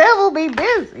you, the devil be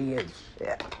busy and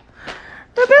shit.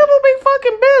 The devil be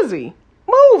fucking busy.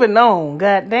 Moving on,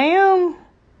 goddamn.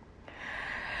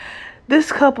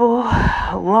 This couple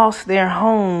lost their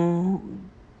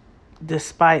home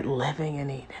despite living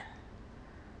in Eden.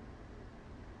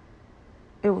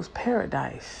 It was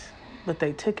paradise, but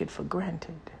they took it for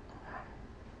granted.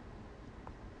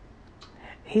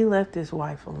 He left his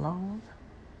wife alone,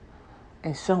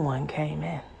 and someone came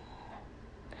in.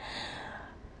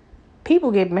 People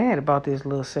get mad about this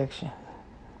little section,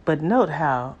 but note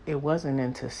how it wasn't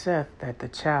until Seth that the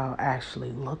child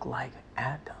actually looked like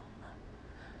Adam.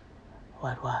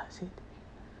 What was it?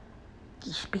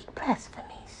 You speak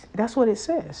blasphemies. That's what it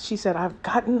says. She said, I've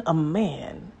gotten a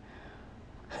man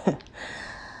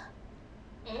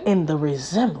in the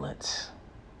resemblance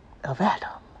of Adam.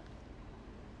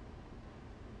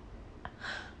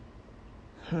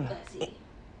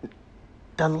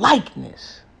 The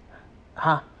likeness.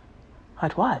 Huh?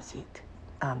 What was it?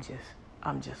 I'm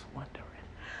just wondering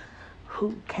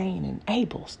who Cain and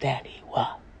Abel's daddy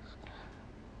was.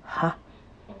 Huh?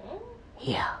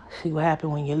 Yeah. See what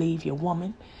happened when you leave your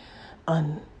woman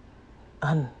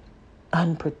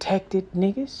unprotected,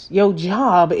 niggas? Your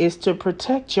job is to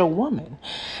protect your woman.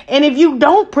 And if you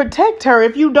don't protect her,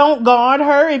 if you don't guard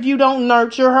her, if you don't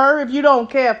nurture her, if you don't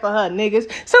care for her, niggas,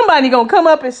 somebody gonna come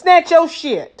up and snatch your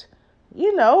shit.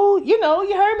 You know, you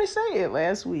heard me say it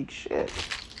last week. Shit.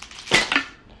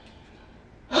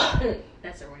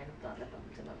 That's a random thought that popped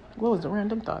into my mind. What was the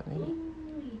random thought, nigga?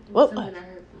 Something I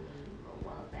heard from a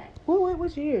while back.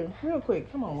 What's your ear? Real quick,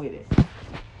 come on with it.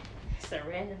 It's a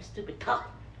random stupid thought.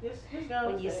 Just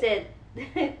When you said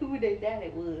who their daddy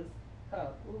was,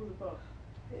 what was the thought?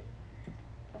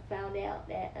 I found out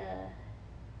that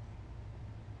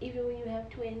even when you have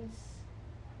twins,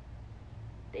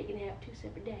 they can have two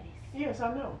separate daddies. Yes,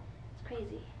 I know. It's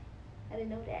crazy. I didn't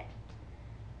know that.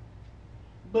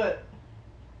 But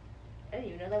I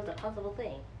didn't even know that was a possible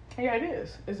thing. Yeah, it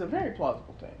is. It's a very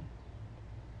plausible thing.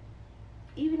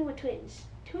 Even with twins,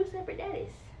 2 separate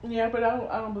daddies. Yeah, but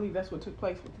I don't believe that's what took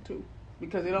place with the 2,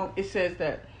 because it says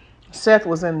that Seth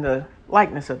was in the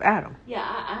likeness of Adam. Yeah,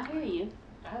 I hear you.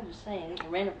 I was just saying, it's a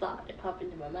random thought that popped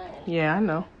into my mind. Yeah, I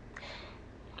know.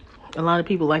 A lot of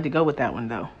people like to go with that one,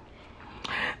 though.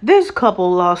 This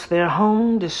couple lost their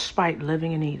home despite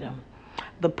living in Edom,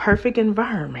 the perfect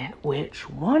environment which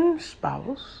one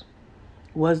spouse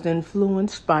was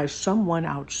influenced by someone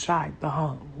outside the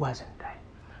home, wasn't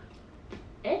they?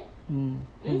 Eh?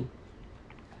 Mm-hmm.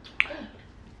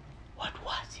 What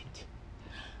was it?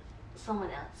 Someone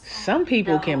else. Some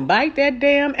people can bite that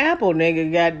damn apple,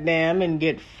 nigga, goddamn, and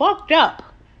get fucked up.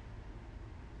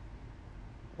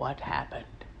 What happened?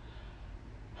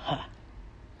 Huh.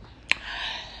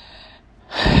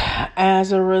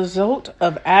 As a result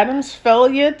of Adam's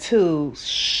failure to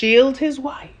shield his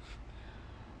wife,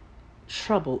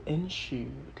 trouble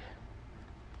ensued.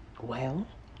 Well,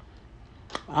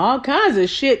 all kinds of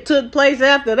shit took place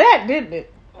after that, didn't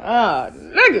it? Ah,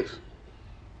 niggas.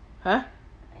 Huh?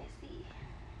 I see.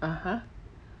 Uh-huh.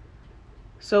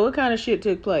 So what kind of shit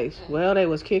took place? Well, they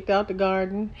was kicked out the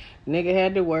garden. Nigga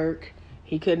had to work.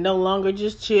 He could no longer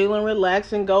just chill and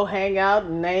relax and go hang out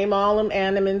and name all them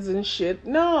animals and shit.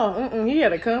 No, he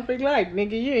had a comfy life,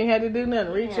 nigga. You ain't had to do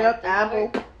nothing. Reach up, apple,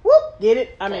 whoop, get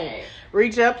it? I mean,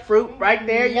 reach up, fruit right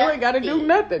there. You ain't got to do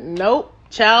nothing. Nope.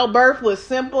 Childbirth was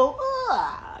simple.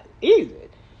 Easy.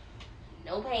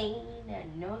 No pain,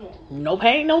 no gain. No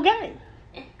pain, no gain.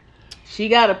 She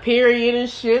got a period and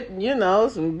shit, you know,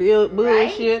 some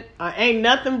bullshit. Ain't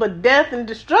nothing but death and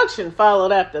destruction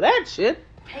followed after that shit.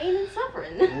 Pain and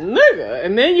suffering. Nigga.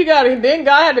 And then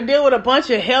God had to deal with a bunch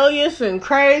of hellions and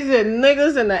crazy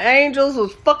niggas, and the angels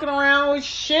was fucking around with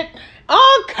shit.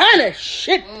 All kind of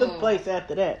shit took place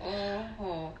after that.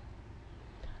 Mm-hmm.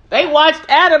 They watched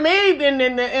Adam and Eve and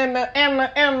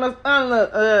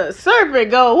the serpent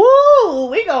go, woo,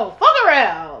 we gonna fuck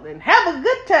around and have a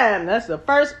good time. That's the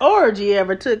first orgy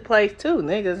ever took place too,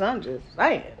 niggas. I'm just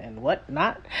saying, and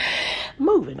whatnot.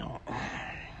 Moving on.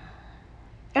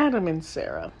 Adam and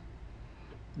Sarah.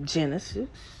 Genesis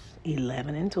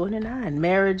 11 and 29.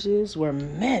 Marriages were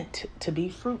meant to be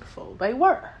fruitful. They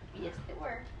were. Yes, they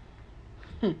were.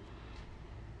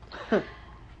 What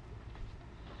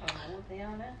they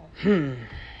are now.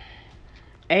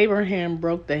 Abraham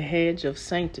broke the hedge of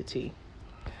sanctity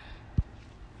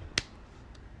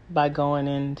by going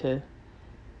into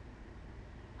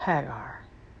Hagar.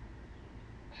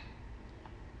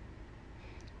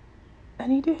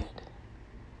 And he did.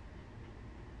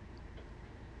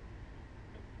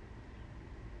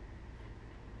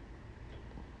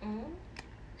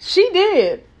 She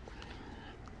did.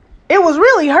 It was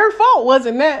really her fault,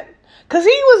 wasn't that? Because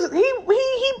he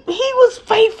was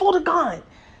faithful to God.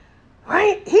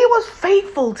 Right? He was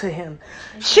faithful to him.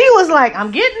 She was like,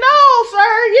 I'm getting old,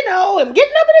 sir. You know, I'm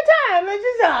getting up at the time.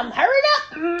 It's just, hurry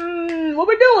up. What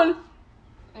we doing?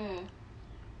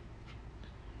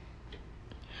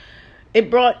 It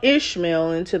brought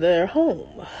Ishmael into their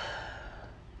home.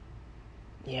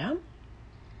 Yeah?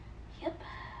 Yep.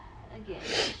 Again,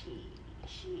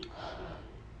 she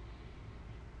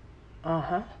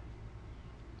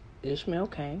Ishmael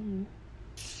came.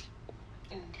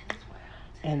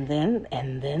 And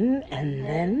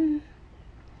then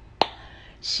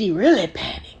she really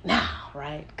panicked now,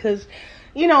 right? Because,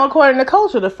 you know, according to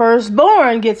culture, the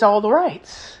firstborn gets all the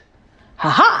rights.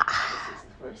 Ha-ha! This is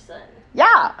the first son.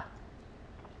 Yeah.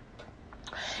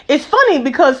 It's funny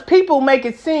because people make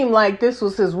it seem like this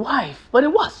was his wife, but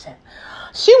it wasn't.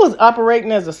 She was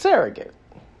operating as a surrogate,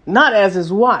 not as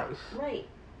his wife. Right.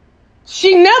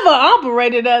 She never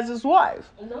operated as his wife.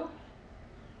 No.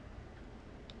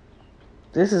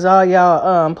 This is all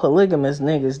y'all polygamous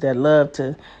niggas that love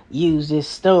to use this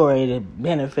story to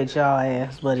benefit y'all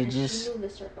ass, but it just... She knew the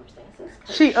circumstances.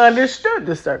 She understood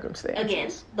the circumstances.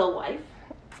 Again, the wife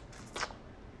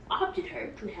opted her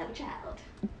to have a child.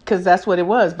 Because that's what it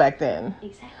was back then.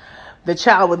 Exactly. The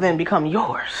child would then become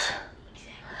yours.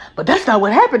 Exactly. But that's not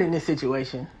what happened in this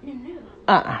situation. No.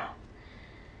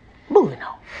 Moving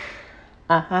on.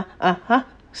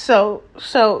 So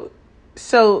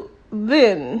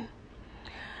then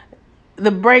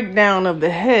the breakdown of the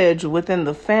hedge within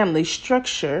the family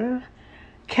structure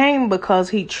came because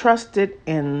he trusted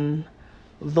in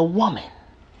the woman.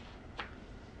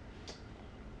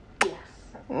 Yes.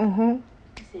 He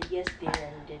said yes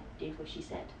there and did what she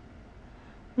said.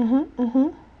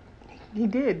 He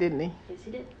did, didn't he? Yes,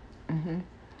 he did.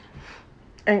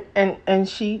 And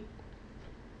she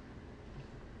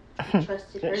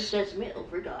trusted her judgment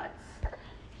over God's.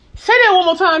 Say that one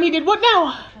more time. He did what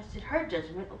now? Trusted her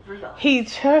judgment over God. He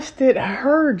trusted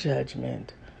her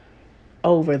judgment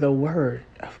over the word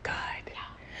of God.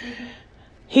 Mm-hmm.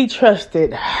 He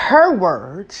trusted her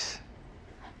words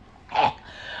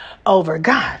over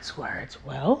God's words.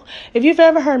 Well, if you've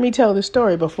ever heard me tell this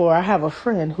story before, I have a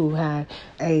friend who had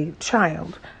a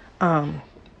child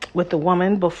with the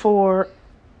woman before.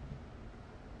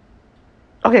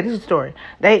 Okay, this is a story.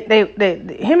 Him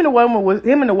and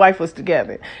the wife was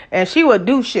together, and she would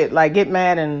do shit like get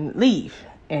mad and leave,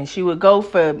 and she would go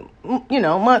for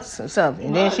months or something,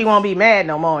 and then she won't be mad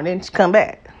no more, and then she come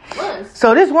back. Months.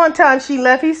 So this one time she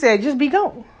left, he said, "Just be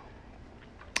gone."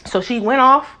 So she went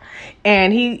off,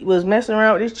 and he was messing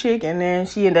around with this chick, and then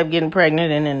she ended up getting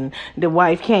pregnant, and then the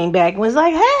wife came back and was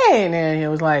like, "Hey," and then he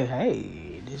was like, "Hey.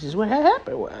 This is what had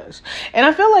happened was." And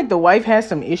I feel like the wife has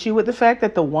some issue with the fact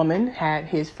that the woman had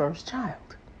his first child.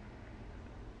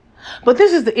 But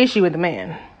this is the issue with the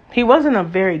man. He wasn't a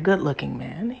very good looking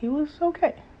man. He was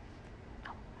okay.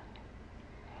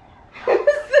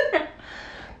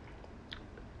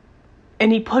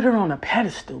 And he put her on a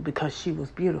pedestal because she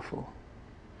was beautiful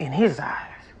in his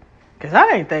eyes. Because I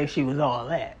didn't think she was all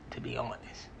that, to be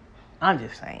honest. I'm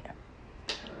just saying.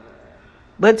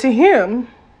 But to him,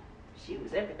 she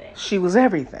was everything. She was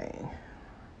everything.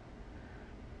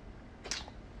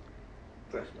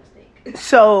 First mistake.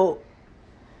 So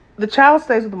the child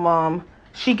stays with the mom.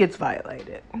 She gets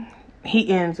violated. He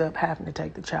ends up having to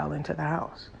take the child into the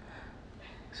house.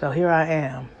 So here I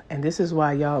am. And this is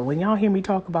why when y'all hear me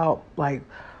talk about like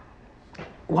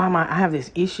why I have this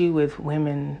issue with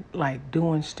women like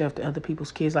doing stuff to other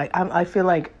people's kids. Like I feel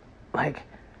like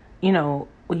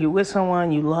when you're with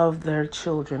someone, you love their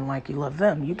children like you love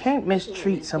them. You can't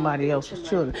mistreat somebody else's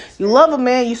children. You love a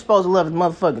man, you're supposed to love his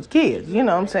motherfucking kids. You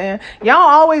know what I'm saying? Y'all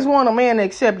always want a man to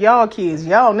accept y'all kids.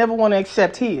 Y'all never want to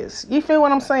accept his. You feel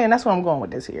what I'm saying? That's where I'm going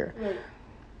with this here.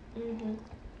 Mm-hmm.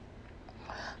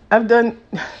 I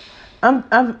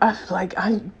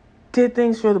did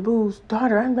things for the boo's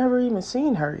daughter. I've never even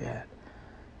seen her yet.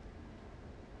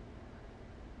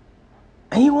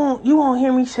 And you won't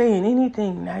hear me saying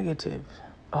anything negative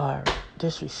or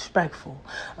disrespectful.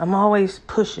 I'm always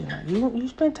pushing her. You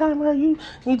spend time with her, you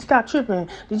need to stop tripping.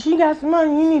 Did you got some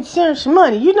money? You need to send her some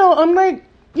money. I'm like,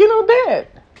 that.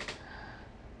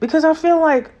 Because I feel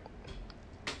like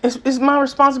it's my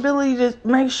responsibility to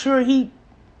make sure he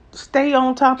stay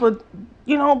on top of,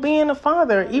 being a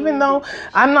father. Even though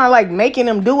I'm not like making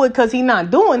him do it because he's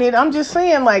not doing it. I'm just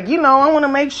saying like, I want to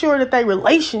make sure that their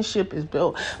relationship is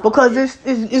built. Because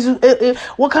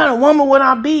what kind of woman would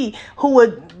I be who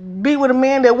would be with a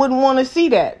man that wouldn't want to see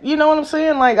that? You know what I'm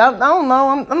saying? Like, I don't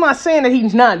know. I'm not saying that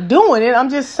he's not doing it. I'm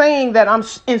just saying that I'm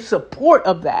in support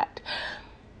of that.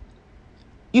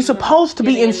 You're supposed to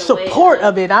be in support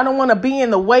of it. I don't want to be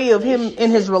in the way of him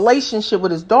in his relationship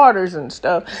with his daughters and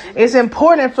stuff. Mm-hmm. It's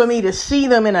important for me to see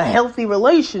them in a healthy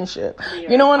relationship.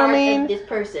 You know what I mean? This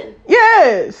person.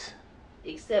 Yes.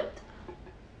 Accept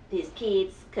his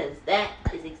kids because that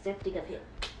is accepting of him.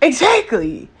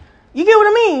 Exactly. You get what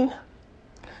I mean?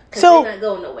 So they're not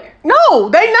going nowhere. No,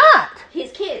 they not.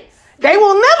 His kids. They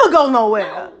will never go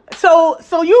nowhere. No.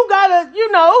 So you gotta,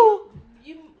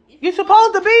 you're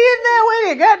supposed to be in there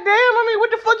with it. Goddamn. I mean, what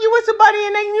the fuck you with somebody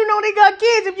and they got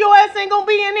kids if your ass ain't gonna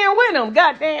be in there with them?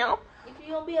 Goddamn. If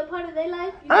you don't be a part of their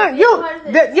life, you don't be a part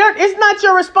of this. It's not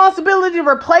your responsibility to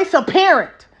replace a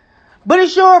parent, but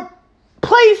it's your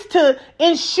place to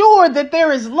ensure that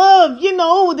there is love,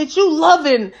 that you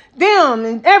loving them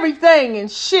and everything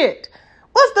and shit.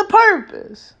 What's the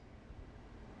purpose?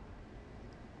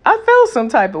 I felt some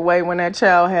type of way when that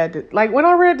child had to, like, when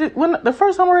the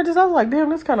first time I read this, I was like,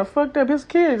 damn, this kind of fucked up. His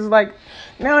kids, like,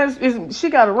 now she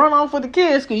got to run off with the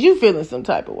kids because you feeling some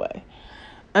type of way.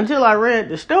 Until I read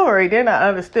the story, then I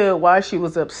understood why she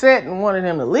was upset and wanted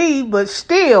him to leave. But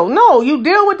still, no, you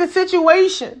deal with the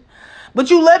situation.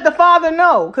 But you let the father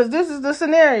know, because this is the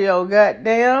scenario,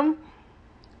 goddamn.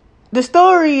 The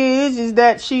story is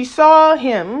that she saw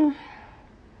him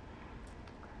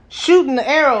shooting the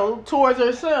arrow towards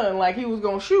her son like he was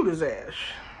going to shoot his ass.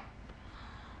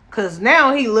 Because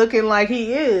now he looking like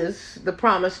he is the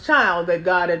promised child that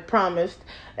God had promised.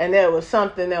 And there was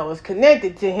something that was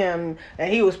connected to him.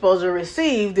 And he was supposed to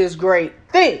receive this great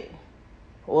thing.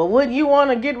 Well, wouldn't you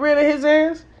want to get rid of his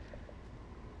ass?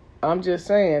 I'm just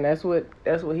saying that's what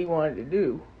he wanted to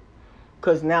do.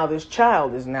 Because now this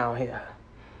child is now here.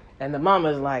 And the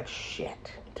mama's like,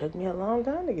 shit. Took me a long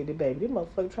time to get the baby. This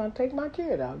motherfucker trying to take my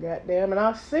kid out, goddamn, and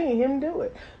I've seen him do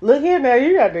it. Look here now,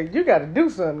 you got to do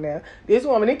something now. This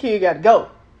woman, this kid got to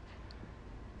go.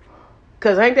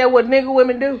 Cause ain't that what nigga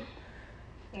women do?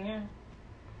 Yeah.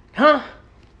 Huh?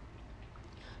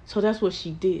 So that's what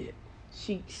she did.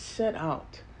 She set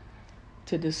out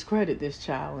to discredit this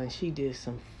child, and she did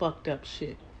some fucked up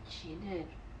shit. She did.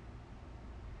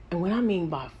 And what I mean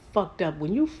by fucked up,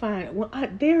 when you find,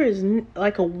 there is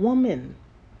like a woman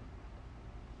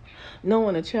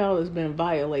knowing a child has been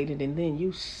violated, and then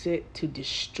you sit to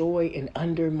destroy and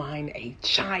undermine a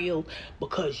child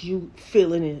because you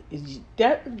feeling it.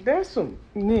 That's some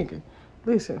nigga.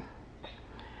 Listen,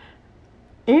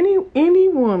 any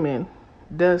woman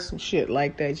does some shit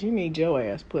like that, you need your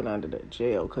ass put under that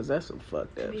jail, because that's some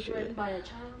fucked up shit. Threatened by a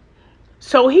child?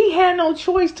 So he had no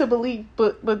choice to believe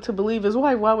but to believe his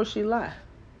wife. Why would she lie?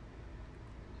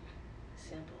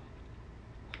 Simple.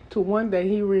 To one day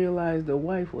he realized the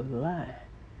wife was lying.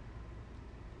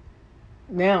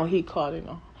 Now he caught in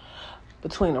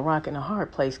between a rock and a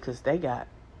hard place, because they got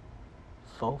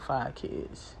 4, 5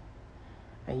 kids.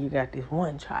 And you got this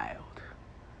one child.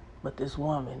 But this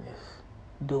woman is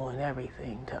doing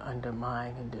everything to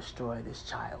undermine and destroy this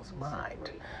child's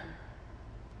mind.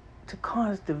 To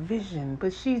cause division.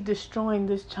 But she's destroying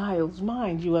this child's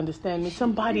mind. You understand me?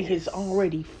 Somebody has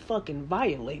already fucking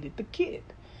violated the kid.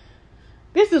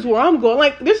 This is where I'm going.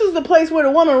 Like, this is the place where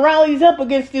the woman rallies up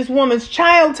against this woman's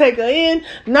child, take her in,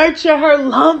 nurture her,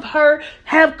 love her,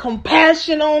 have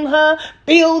compassion on her,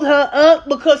 build her up,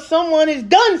 because someone has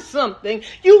done something.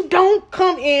 You don't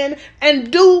come in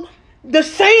and do the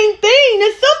same thing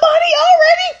that somebody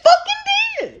already fucking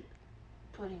did.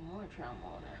 Putting more trauma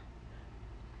on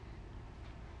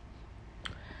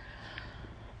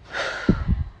her.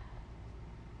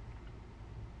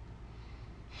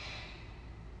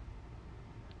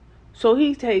 So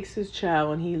he takes his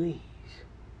child and he leaves.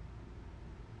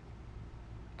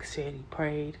 Said he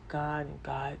prayed to God, and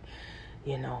God,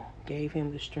 gave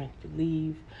him the strength to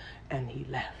leave, and he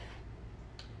left.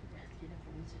 Rescued him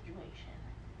from the situation.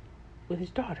 With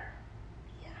his daughter.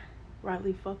 Yeah.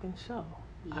 Rightly fucking so.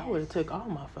 Yes. I would have took all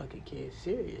my fucking kids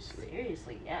seriously.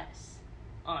 Seriously, yes.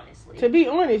 Honestly. To be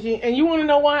honest, and you want to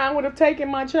know why I would have taken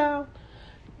my child?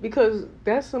 Because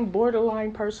that's some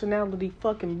borderline personality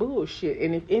fucking bullshit.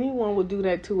 And if anyone would do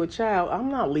that to a child, I'm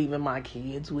not leaving my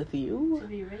kids with you. To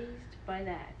be raised by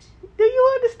that. Do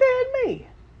you understand me?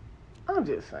 I'm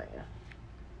just saying.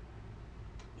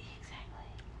 Exactly.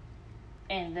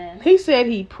 And then? He said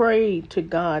he prayed to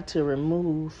God to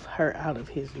remove her out of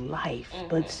his life. Mm-hmm.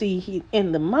 But see, he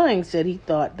in the mindset, he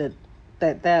thought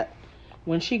that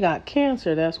when she got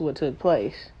cancer, that's what took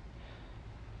place.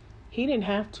 He didn't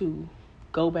have to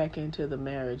go back into the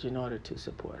marriage in order to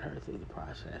support her through the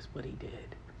process, but he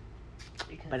did.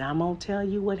 But I'm going to tell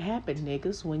you what happened,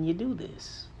 niggas, when you do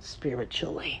this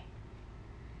spiritually.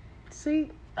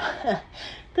 See, the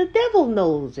devil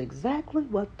knows exactly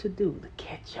what to do to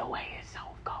catch your ass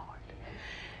off guard.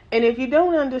 And if you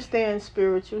don't understand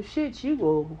spiritual shit, you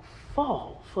will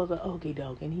fall for the okie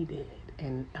doke, and he did.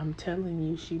 And I'm telling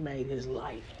you, she made his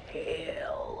life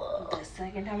hell. The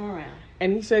second time around.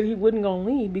 And he said he wasn't going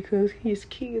to leave because his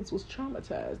kids was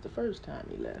traumatized the first time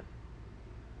he left.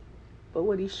 But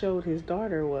what he showed his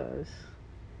daughter was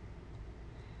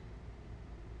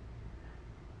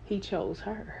he chose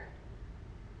her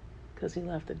because he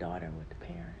left the daughter with the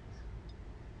parents.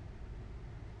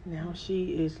 Now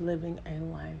she is living a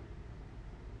life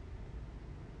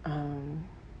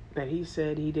that he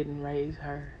said he didn't raise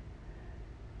her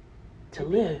to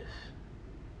live.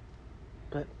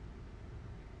 But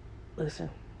listen,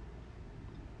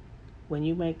 when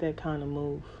you make that kind of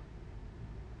move,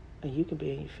 and you can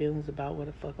be in your feelings about what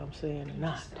the fuck I'm saying or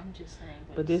not, I'm just saying.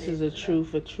 But this is a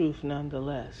truth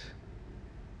nonetheless.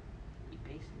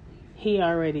 He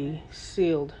already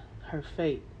sealed her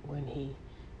fate when he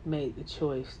made the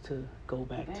choice to go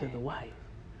back to the wife,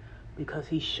 because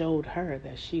he showed her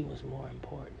that she was more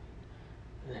important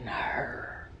than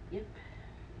her. Yep.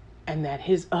 And that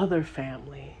his other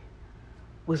family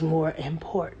was more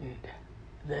important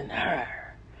than her.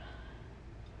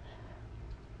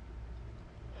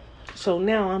 So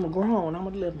now I'm grown. I'm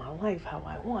going to live my life how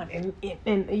I want. And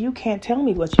you can't tell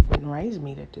me what you didn't raise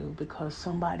me to do, because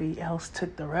somebody else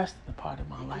took the rest of the part of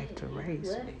my life to raise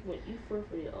me. You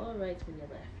forfeited all rights when you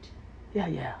left.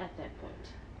 Yeah. At that point.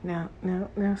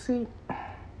 Now, see,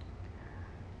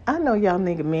 I know y'all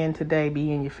nigga men today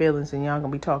be in your feelings and y'all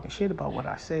going to be talking shit about what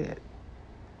I said.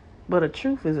 But a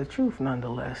truth is a truth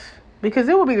nonetheless. Because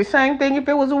it would be the same thing if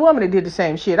it was a woman that did the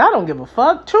same shit. I don't give a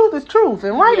fuck. Truth is truth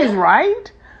and right is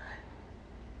right.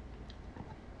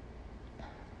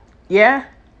 Yeah?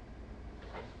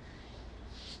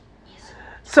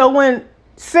 So when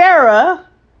Sarah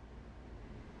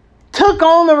took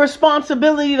on the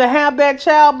responsibility to have that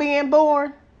child being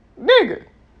born, nigga,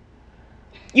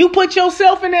 You put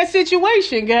yourself in that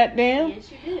situation, goddamn.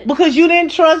 Yes, you did. Because you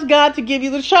didn't trust God to give you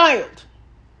the child.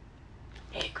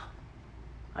 There you go.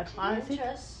 She didn't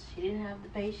trust. She didn't have the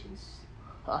patience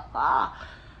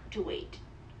to wait.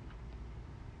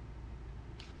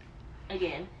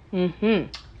 Again.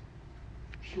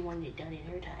 She wanted it done in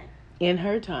her time. In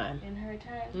her time. In her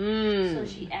time. So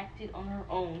she acted on her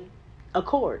own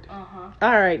accord. Uh-huh.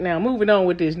 All right, now moving on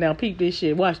with this. Now peep this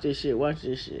shit. Watch this shit. Watch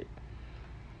this shit.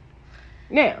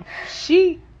 Now,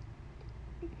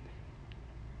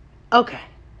 okay.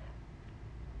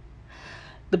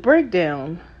 The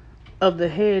breakdown of the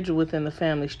hedge within the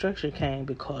family structure came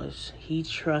because he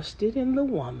trusted in the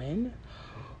woman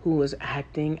who was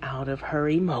acting out of her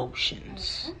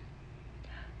emotions.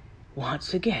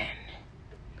 Once again,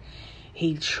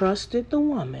 he trusted the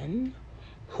woman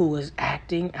who was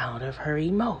acting out of her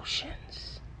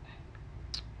emotions.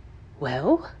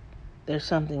 Well, there's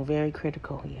something very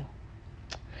critical here.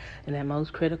 And that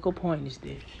most critical point is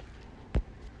this.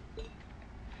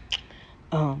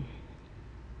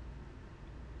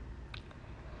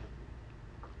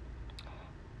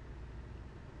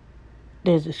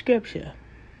 There's a scripture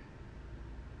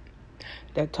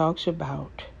that talks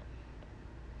about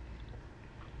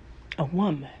a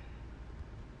woman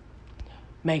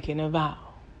making a vow.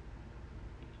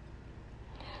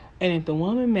 And if the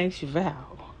woman makes a vow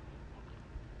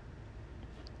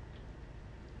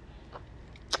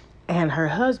and her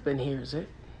husband hears it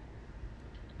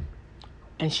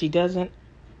and she doesn't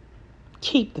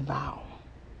keep the vow,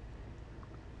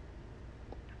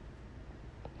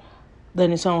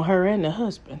 then it's on her and the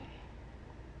husband.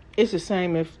 It's the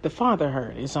same if the father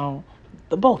heard it. It's on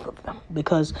the both of them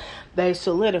because they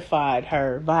solidified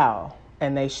her vow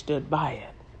and they stood by it.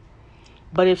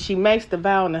 But if she makes the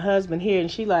vow and the husband here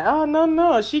and she like, oh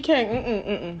no, she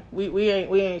can't, we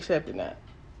ain't accepting that,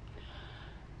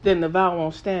 then the vow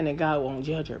won't stand and God won't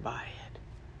judge her by it,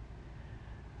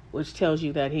 which tells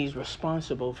you that he's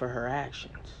responsible for her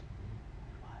actions.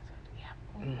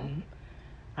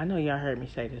 I know y'all heard me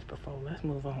say this before. Let's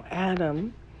move on.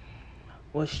 Adam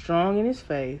was strong in his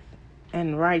faith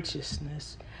and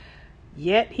righteousness,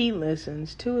 yet he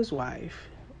listens to his wife,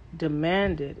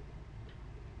 demanded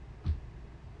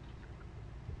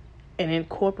and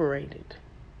incorporated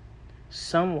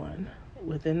someone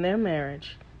within their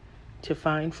marriage to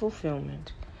find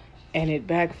fulfillment, and it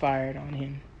backfired on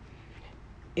him.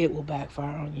 It will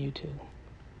backfire on you too.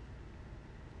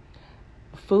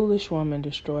 A foolish woman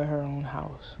destroy her own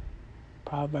house.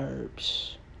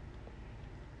 Proverbs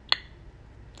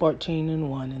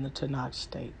 14:1 in the Tanakh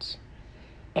states,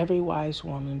 every wise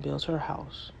woman builds her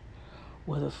house,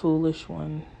 where the foolish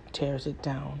one tears it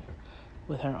down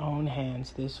with her own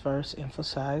hands. This verse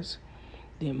emphasizes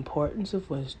the importance of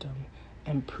wisdom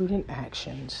and prudent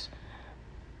actions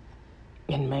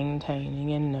in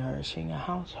maintaining and nourishing a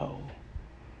household.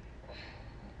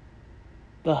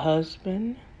 The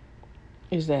husband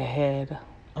is the head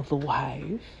of the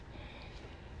wife.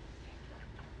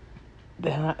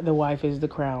 The wife is the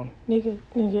crown. Nigga,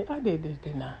 I did this,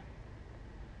 didn't I?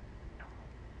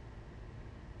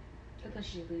 I thought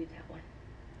she didn't read that one.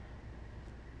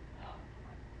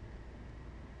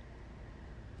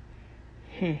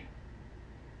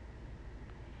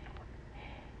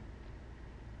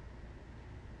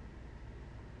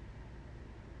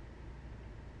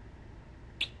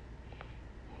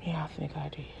 Yeah, I think I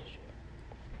did.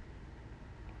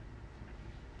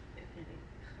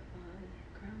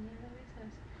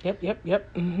 Yep.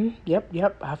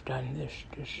 Yep. I've done this.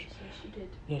 Yes, you did.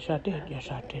 Yes, I did.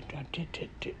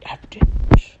 I've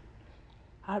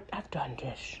done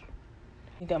this.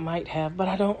 I think I might have, but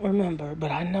I don't remember.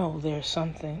 But I know there's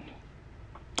something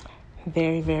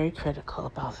very, very critical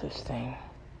about this thing.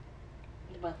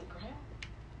 About the crown?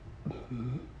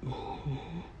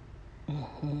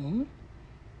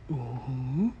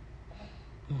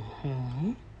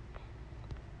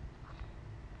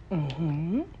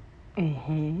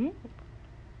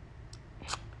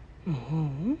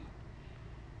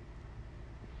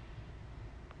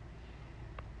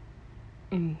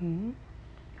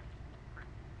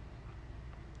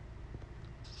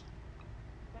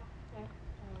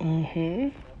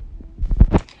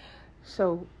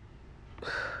 So,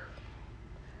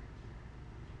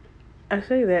 I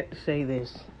say that to say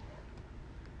this.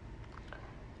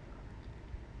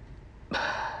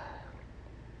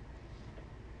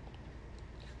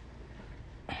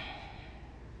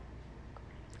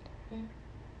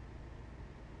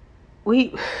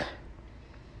 We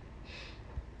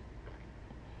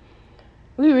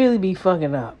really be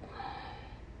fucking up.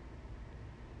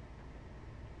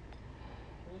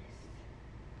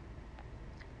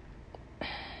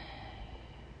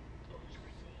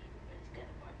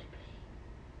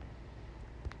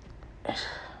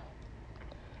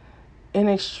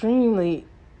 an extremely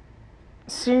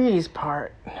serious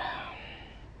part.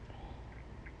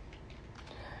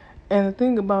 And the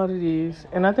thing about it is,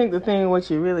 and I think the thing what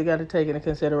you really got to take into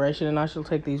consideration, and I shall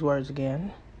take these words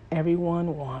again,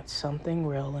 everyone wants something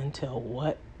real until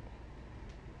what?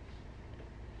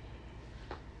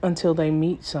 Until they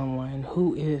meet someone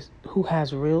who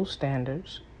has real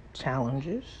standards,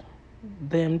 challenges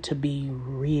them to be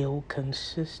real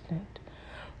consistent,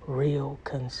 real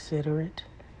considerate,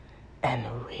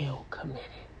 and real committed.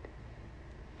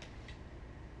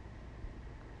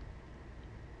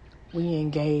 We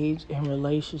engage in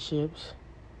relationships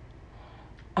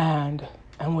and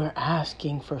we're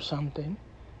asking for something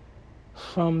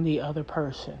from the other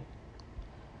person.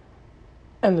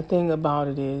 And the thing about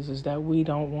it is that we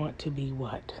don't want to be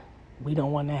what? We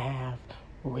don't want to have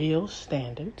real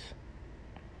standards.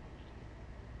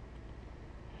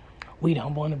 We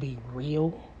don't want to be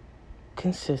real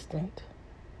consistent.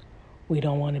 We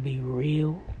don't want to be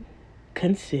real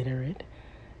considerate.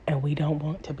 And we don't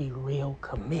want to be real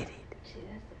committed. See,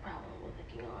 that's the problem with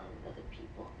looking on with other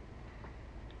people.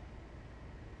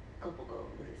 Couple goals,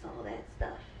 it's all that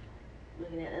stuff.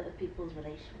 Looking at other people's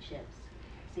relationships.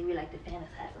 See, we like to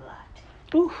fantasize a lot.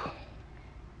 Oof.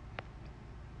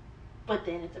 But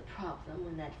then it's a problem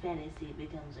when that fantasy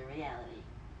becomes a reality.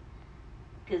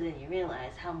 Because then you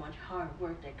realize how much hard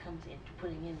work that comes into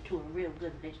putting into a real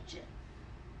good relationship.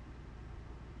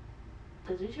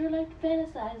 Because we sure like to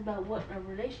fantasize about what a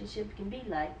relationship can be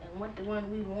like and what the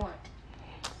one we want.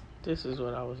 This is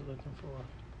what I was looking for.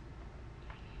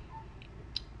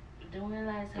 Don't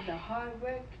realize how the hard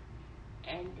work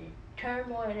and the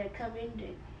turmoil that come into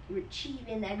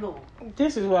achieving that goal.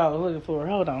 This is what I was looking for.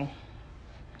 Hold on.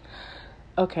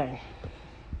 Okay.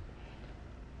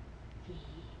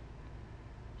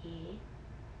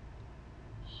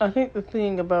 I think the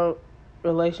thing about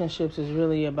relationships is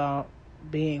really about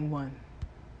being one.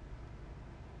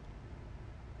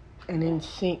 And in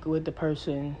sync with the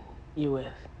person you're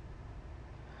with.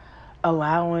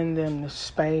 Allowing them the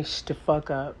space to fuck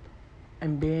up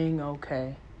and being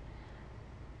okay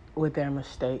with their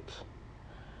mistakes.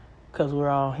 Because we're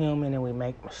all human and we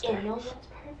make mistakes. And no one's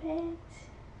perfect.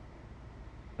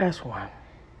 That's one.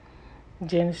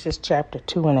 Genesis chapter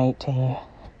 2 and 18.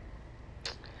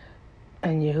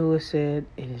 And Yahuah said,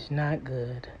 "It is not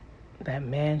good that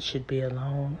man should be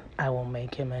alone. I will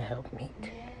make him a helpmeet." Yeah.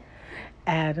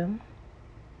 Adam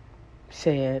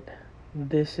said,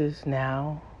 "This is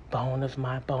now bone of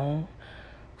my bone,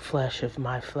 flesh of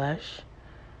my flesh,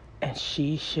 and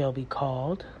she shall be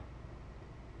called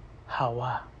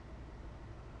Hawa,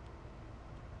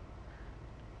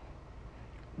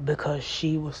 because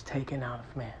she was taken out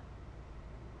of man,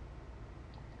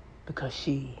 because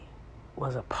she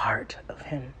was a part of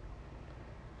him.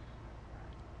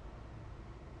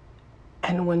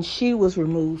 And when she was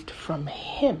removed from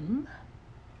him,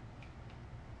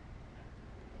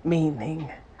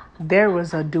 meaning there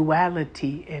was a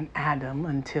duality in Adam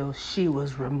until she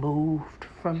was removed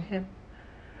from him.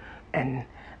 And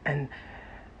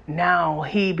now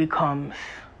he becomes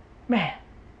man,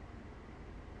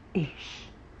 Ish.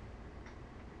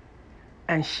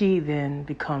 And she then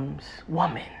becomes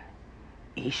woman,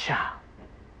 Isha.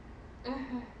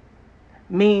 Mm-hmm.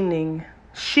 Meaning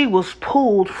she was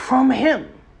pulled from him.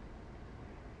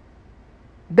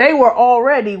 They were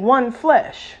already one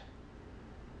flesh.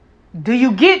 Do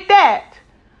you get that?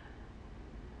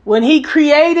 When he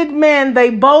created man,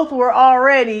 they both were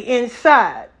already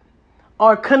inside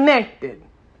or connected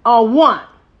or one.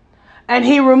 And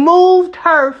he removed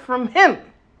her from him.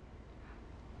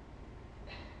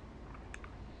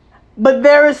 But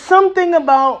there is something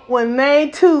about when they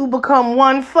two become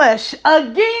one flesh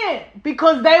again,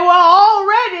 because they were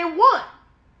already one.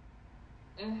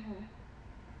 Mm-hmm.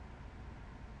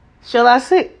 Shall I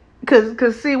say?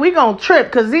 Cause see, we gonna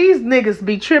trip, cause these niggas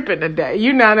be tripping today.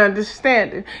 You're not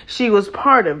understanding. She was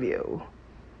part of you.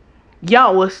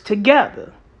 Y'all was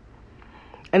together.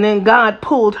 And then God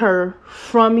pulled her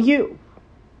from you.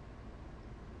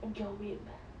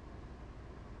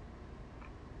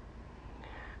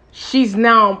 She's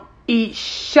now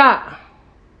Isha.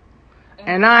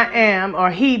 And I am, or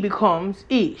he becomes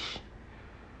Ish.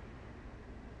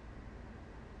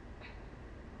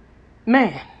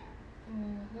 Man.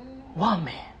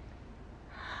 Woman.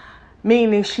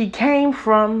 Meaning she came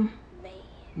from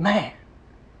man.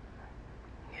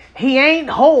 He ain't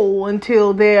whole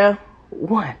until they're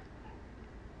one.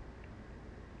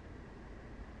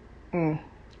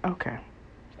 Okay.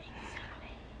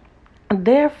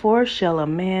 Therefore shall a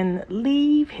man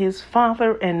leave his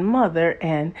father and mother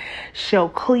and shall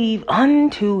cleave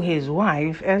unto his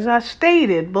wife, as I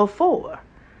stated before.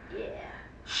 Yeah.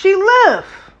 she left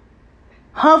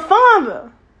her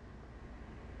father.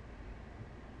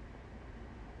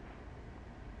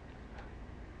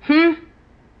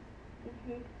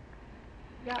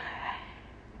 Yeah.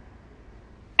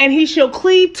 And he shall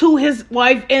cleave to his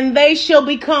wife, and they shall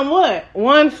become what?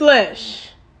 One flesh.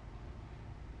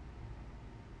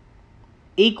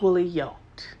 Equally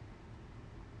yoked.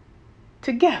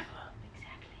 Together.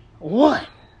 Exactly. One.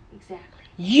 Exactly.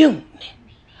 Unit.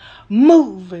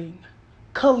 Moving.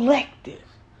 Collective.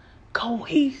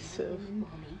 Cohesive.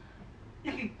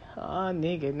 Mommy. Oh,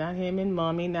 nigga, not him and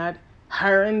mommy, not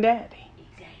her and daddy.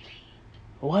 Exactly.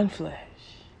 One flesh.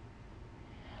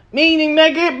 Meaning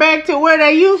they get back to where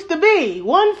they used to be.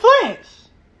 One flesh.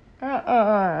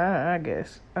 I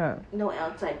guess. No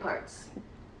outside parts.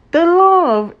 The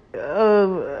law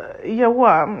of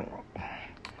Yahuah.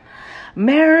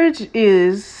 Marriage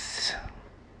is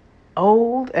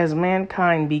old as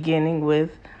mankind, beginning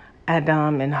with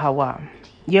Adam and Ḥawwā.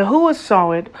 Yahuah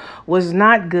saw it was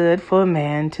not good for a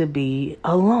man to be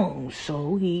alone,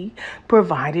 so he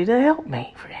provided a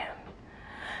helpmate for him.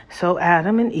 So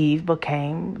Adam and Eve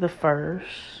became the first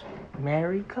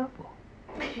married couple.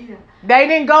 Yeah. They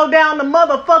didn't go down the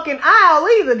motherfucking aisle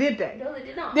either, did they? No, they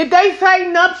did not. Did they say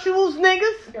nuptials,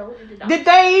 niggas? No, they did not. Did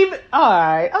they even?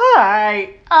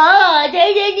 Alright. Oh,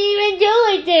 they didn't even do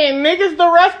it then. Niggas, the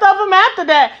rest of them after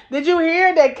that. Did you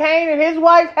hear that Cain and his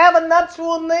wife have a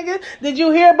nuptial, nigga? Did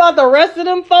you hear about the rest of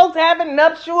them folks having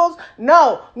nuptials?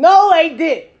 No, they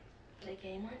didn't. They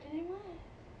came after they wanted.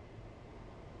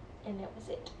 And that was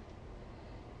it.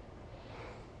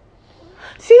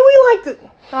 See, we like to...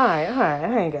 Alright,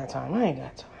 I ain't got time.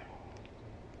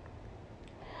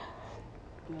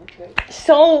 Okay.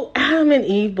 So, Adam and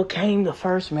Eve became the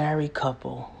first married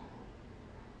couple.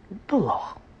 The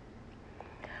law.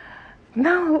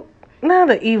 Now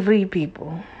the Ivri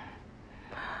people,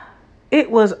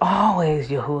 it was always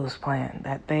Yahuwah's plan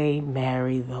that they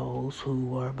marry those who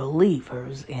were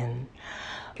believers in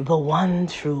the one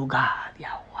true God,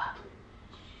 Yahuwah.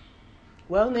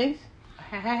 Well, niece,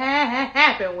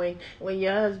 happen when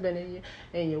your husband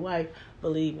and your wife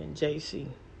believe in JC.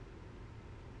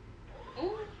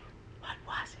 What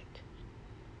was it?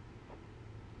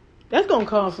 That's gonna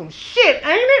cause some shit,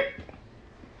 ain't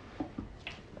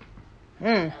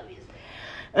it?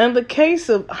 In the case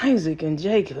of Isaac and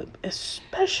Jacob, a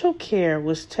special care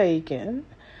was taken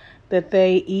that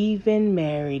they even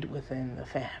married within the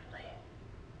family.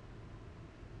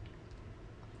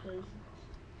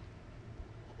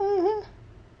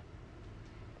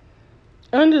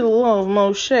 Under the law of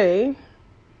Moshe,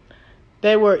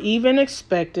 they were even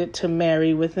expected to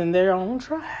marry within their own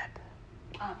tribe.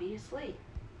 Obviously.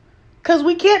 Because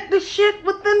we kept the shit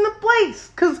within the place.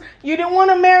 Because you didn't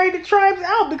want to marry the tribes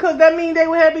out, because that means they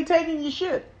would have be taking your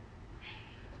shit.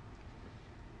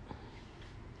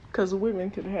 Because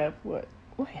women could have what?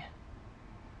 Land.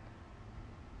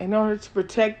 In order to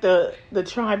protect the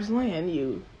tribe's land,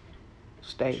 you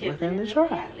stayed within the tribe.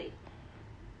 Family.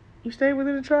 You stayed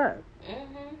within the tribe.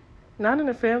 Mm-hmm. Not in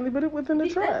the family, but within the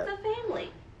tribe. That's the family.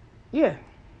 Yeah.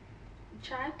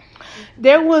 Tribe.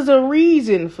 There was a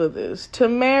reason for this. To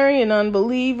marry an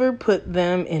unbeliever put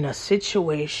them in a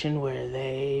situation where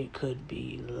they could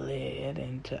be led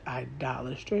into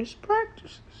idolatrous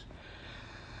practices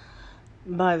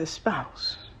by the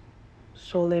spouse.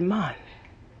 Suleiman,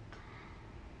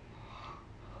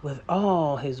 with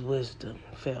all his wisdom,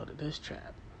 fell to this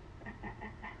trap.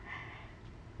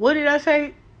 What did I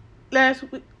say last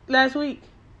week?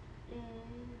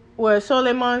 Where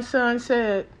Suleiman's son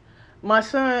said, my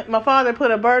father put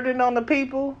a burden on the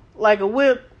people like a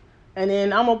whip, and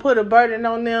then I'm going to put a burden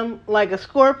on them like a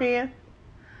scorpion.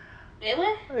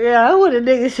 Really? Yeah, what a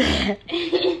nigga said.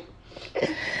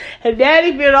 And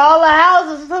daddy built all the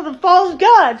houses to the false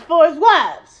gods for his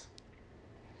wives.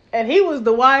 And he was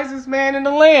the wisest man in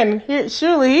the land.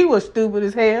 Surely he was stupid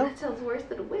as hell. That sounds worse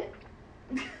than a whip.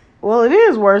 Well, it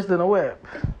is worse than a whip.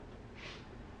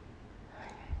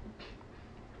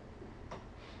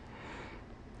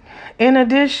 In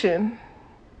addition,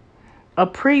 a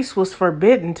priest was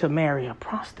forbidden to marry a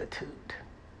prostitute,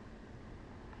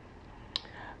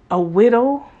 a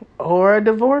widow, or a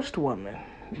divorced woman.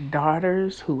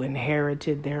 Daughters who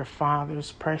inherited their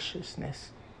father's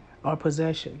preciousness or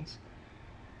possessions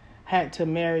had to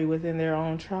marry within their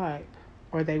own tribe,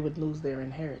 or they would lose their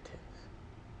inheritance.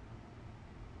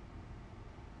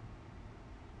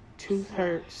 Truth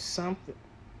hurts something.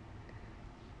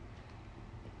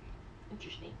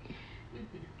 Interesting.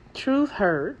 Mm-hmm. Truth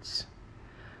hurts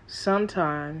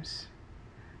sometimes,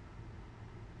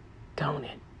 don't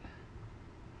it?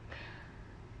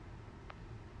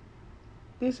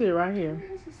 This here right here.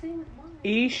 It's the same with mine.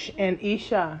 Ish and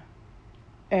Isha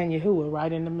and Yahuah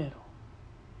right in the middle.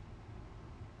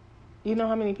 You know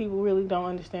how many people really don't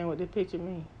understand what this picture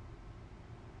means?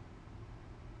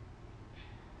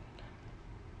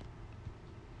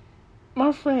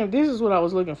 My friend, this is what I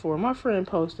was looking for. My friend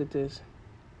posted this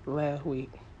last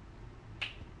week.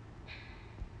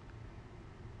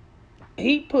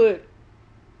 He put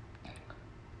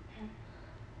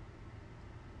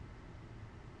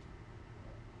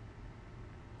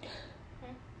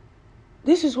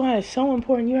this is why it's so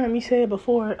important. You heard me say it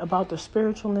before about the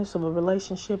spiritualness of a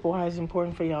relationship. Why it's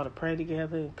important for y'all to pray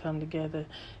together and come together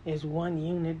as one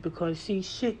unit. Because, see,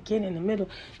 shit get in the middle.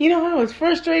 You know, I was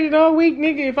frustrated all week,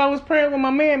 nigga. If I was praying with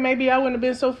my man, maybe I wouldn't have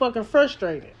been so fucking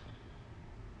frustrated.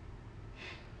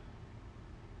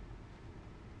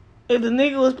 If the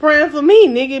nigga was praying for me,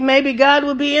 nigga, maybe God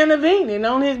would be intervening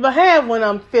on his behalf when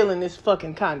I'm feeling this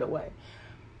fucking kind of way.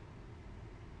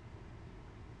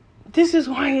 This is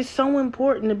why it's so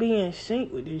important to be in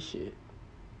sync with this shit.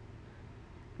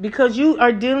 Because you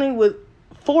are dealing with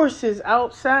forces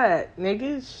outside,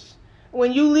 niggas.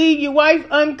 When you leave your wife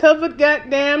uncovered,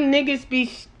 goddamn niggas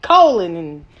be calling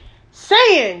and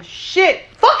saying shit.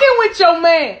 Fucking with your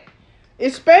man.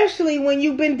 Especially when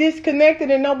you've been disconnected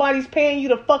and nobody's paying you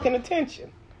the fucking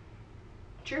attention.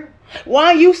 True. Why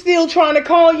are you still trying to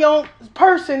call your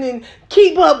person and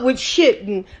keep up with shit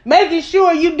and making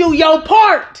sure you do your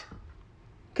part?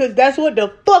 Because that's what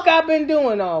the fuck I've been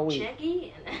doing all week. Check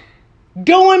in.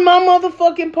 Doing my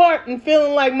motherfucking part and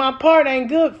feeling like my part ain't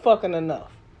good fucking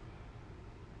enough.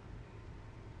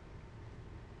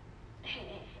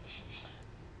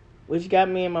 Which got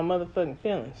me in my motherfucking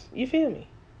feelings. You feel me?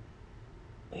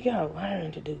 We gotta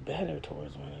learn to do better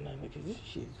towards one another because this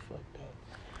shit's fucked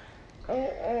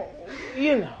up.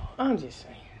 You know, I'm just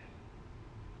saying.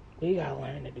 We gotta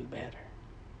learn to do better.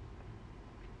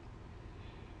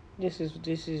 This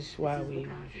is why we.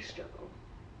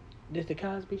 This the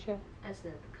Cosby Show? I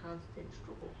said the constant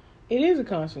struggle. It is a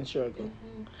constant struggle.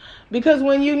 Mm-hmm. Because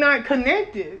when you're not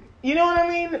connected, you know what I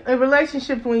mean? A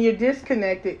relationship, when you're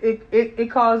disconnected,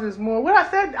 it causes more. What I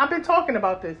said, I've been talking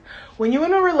about this. When you're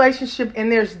in a relationship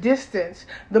and there's distance,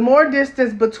 the more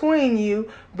distance between you,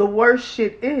 the worse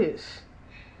shit is.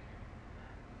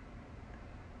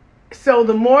 So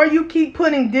the more you keep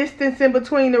putting distance in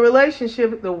between the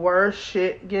relationship, the worse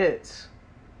shit gets.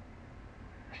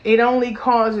 It only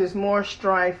causes more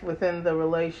strife within the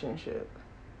relationship.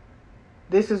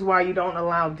 This is why you don't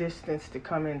allow distance to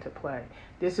come into play.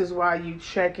 This is why you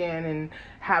check in and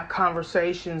have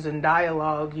conversations and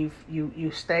dialogue. You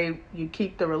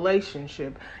keep the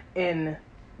relationship in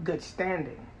good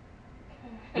standing.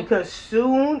 Because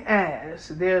soon as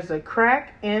there's a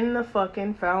crack in the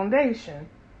fucking foundation,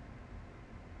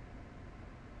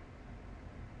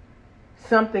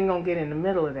 something gonna get in the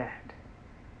middle of that.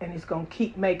 And it's gonna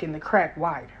keep making the crack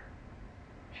wider.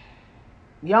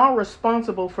 Y'all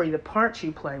responsible for the parts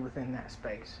you play within that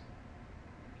space.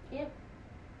 Yep.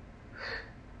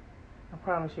 I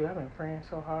promise you, I've been praying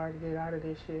so hard to get out of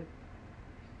this shit.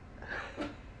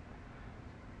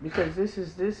 Because this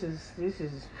is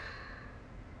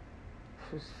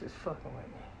fucking with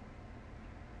me.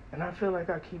 And I feel like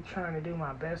I keep trying to do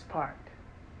my best part.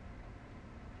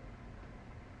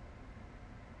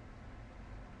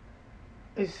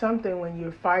 It's something when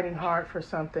you're fighting hard for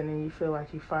something and you feel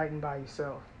like you're fighting by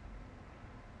yourself.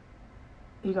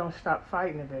 You're going to stop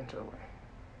fighting eventually.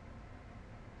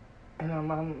 And I'm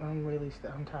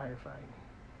tired of fighting.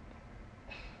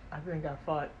 I think I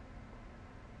fought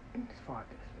as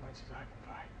much as I can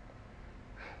fight.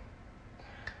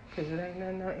 Because it ain't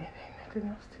nothing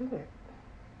else to it.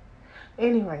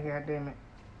 Anyway, goddammit.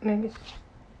 Niggas.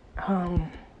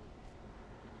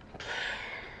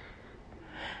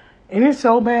 And it's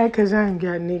so bad because I ain't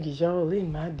got niggas all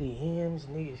in my DMs.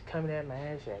 Niggas coming at my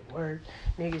ass at work.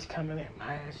 Niggas coming at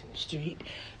my ass in the street.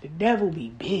 The devil be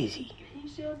busy. He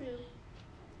sure do.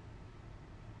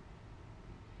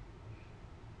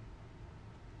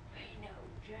 I know,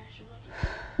 Joshua.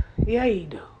 Yeah, he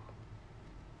do.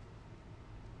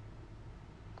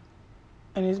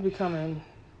 And it's becoming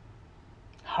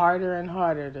harder and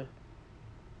harder to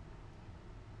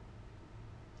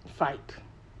fight.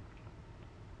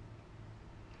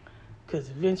 Because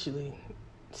eventually,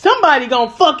 somebody gonna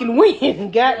fucking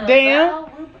win, goddamn.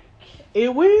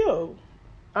 It will.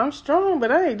 I'm strong,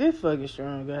 but I ain't this fucking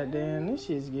strong, goddamn. This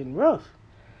shit's getting rough.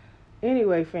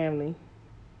 Anyway, family.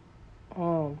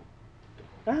 I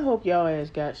hope y'all ass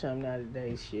got something out of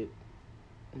today's shit.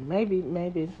 Maybe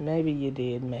you did. Maybe you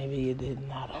didn't.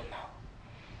 I don't know.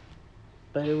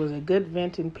 But it was a good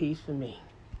venting piece for me.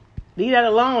 Leave that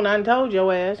alone. I done told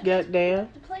your ass, goddamn.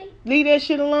 Leave that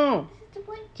shit alone.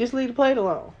 Just leave the plate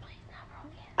alone.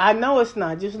 I know it's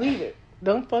not. Just leave it.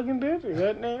 Don't fucking touch it.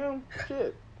 Goddamn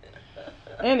shit.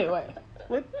 Anyway,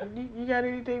 what you got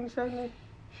anything to say, Nick?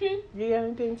 You got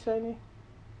anything to say, Nick?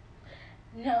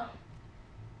 No.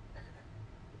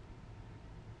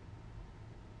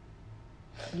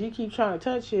 You keep trying to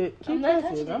touch it. Keep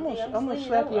touching it. I'm gonna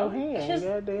slap your hand. Just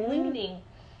goddamn.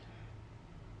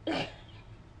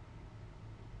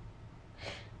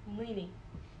 leaning.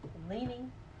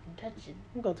 Leaning and touching.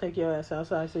 I'm gonna take your ass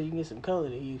outside so you can get some color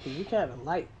to you, because you kind of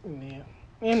light in there.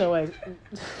 Anyway,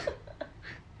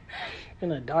 I'm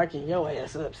gonna darken your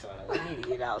ass up, son. We need to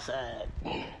get outside.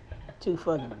 Too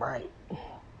fucking bright.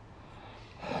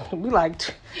 We like,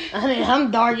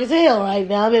 I'm dark as hell right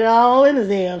now. I've been all in the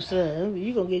damn sun.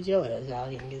 You gonna get your ass out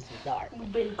here and get some dark.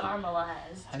 You've been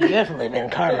caramelized. I've definitely been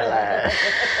caramelized.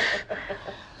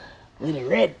 With a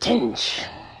red tinge.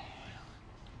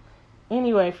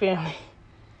 Anyway, family.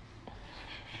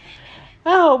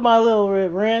 I hope my little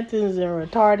rantings and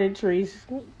retarded trees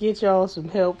get y'all some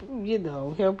help. You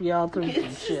know, help y'all through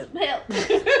some shit. Help.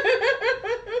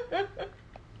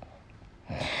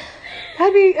 I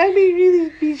be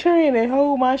really be trying to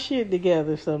hold my shit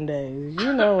together some days.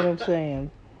 You know what I'm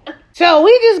saying? So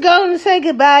we just going to say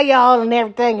goodbye, y'all, and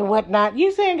everything and whatnot.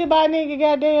 You saying goodbye, nigga,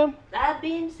 goddamn? I've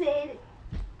been said.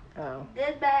 Oh.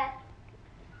 Goodbye.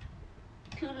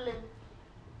 Toodaloo.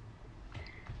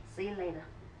 See you later.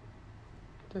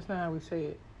 That's not how we say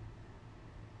it.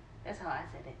 That's how I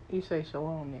said it. You say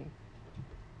shalom, nigga.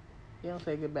 You don't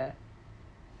say goodbye.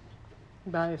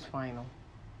 Goodbye is final.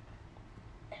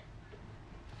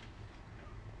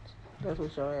 That's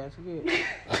what your ass get.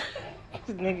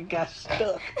 This nigga got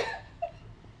stuck.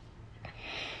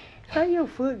 How your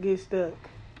foot get stuck?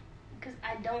 Because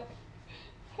I don't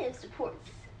have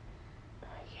supports.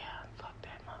 Yeah, fuck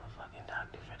that motherfucking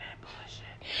doctor for that bullshit.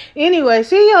 Anyway,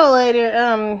 see y'all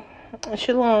later.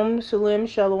 Shalom, salim,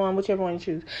 shalom, whichever one you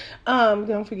choose.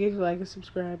 Don't forget to like and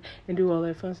subscribe and do all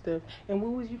that fun stuff. And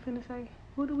what was you finna say?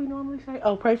 What do we normally say?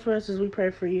 Oh, pray for us as we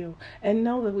pray for you. And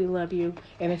know that we love you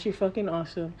and that you're fucking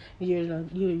awesome. You're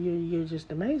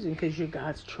just amazing because you're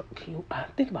God's...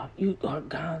 think about it. You are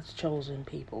God's chosen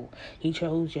people. He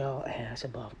chose y'all as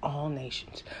above all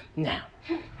nations. Now,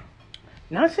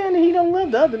 not saying that he don't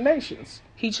love the other nations.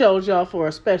 He chose y'all for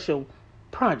a special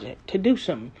project to do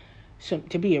some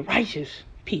to be a righteous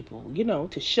people. You know,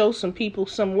 to show some people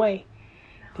some way.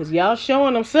 Because y'all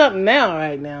showing them something now,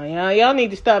 right now. Y'all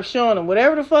need to stop showing them.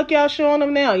 Whatever the fuck y'all showing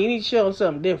them now, you need to show them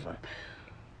something different.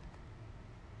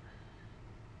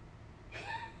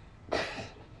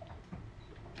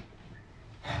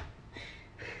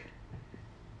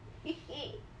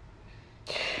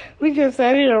 We just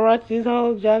sat here and watched this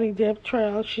whole Johnny Depp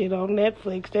trial shit on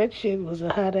Netflix. That shit was a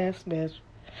hot-ass mess.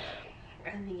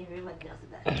 I think everybody else is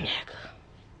that.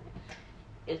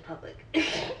 It's public.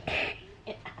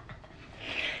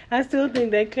 I still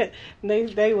think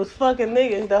they was fucking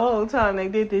niggas the whole time they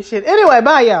did this shit. Anyway,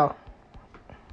 bye, y'all.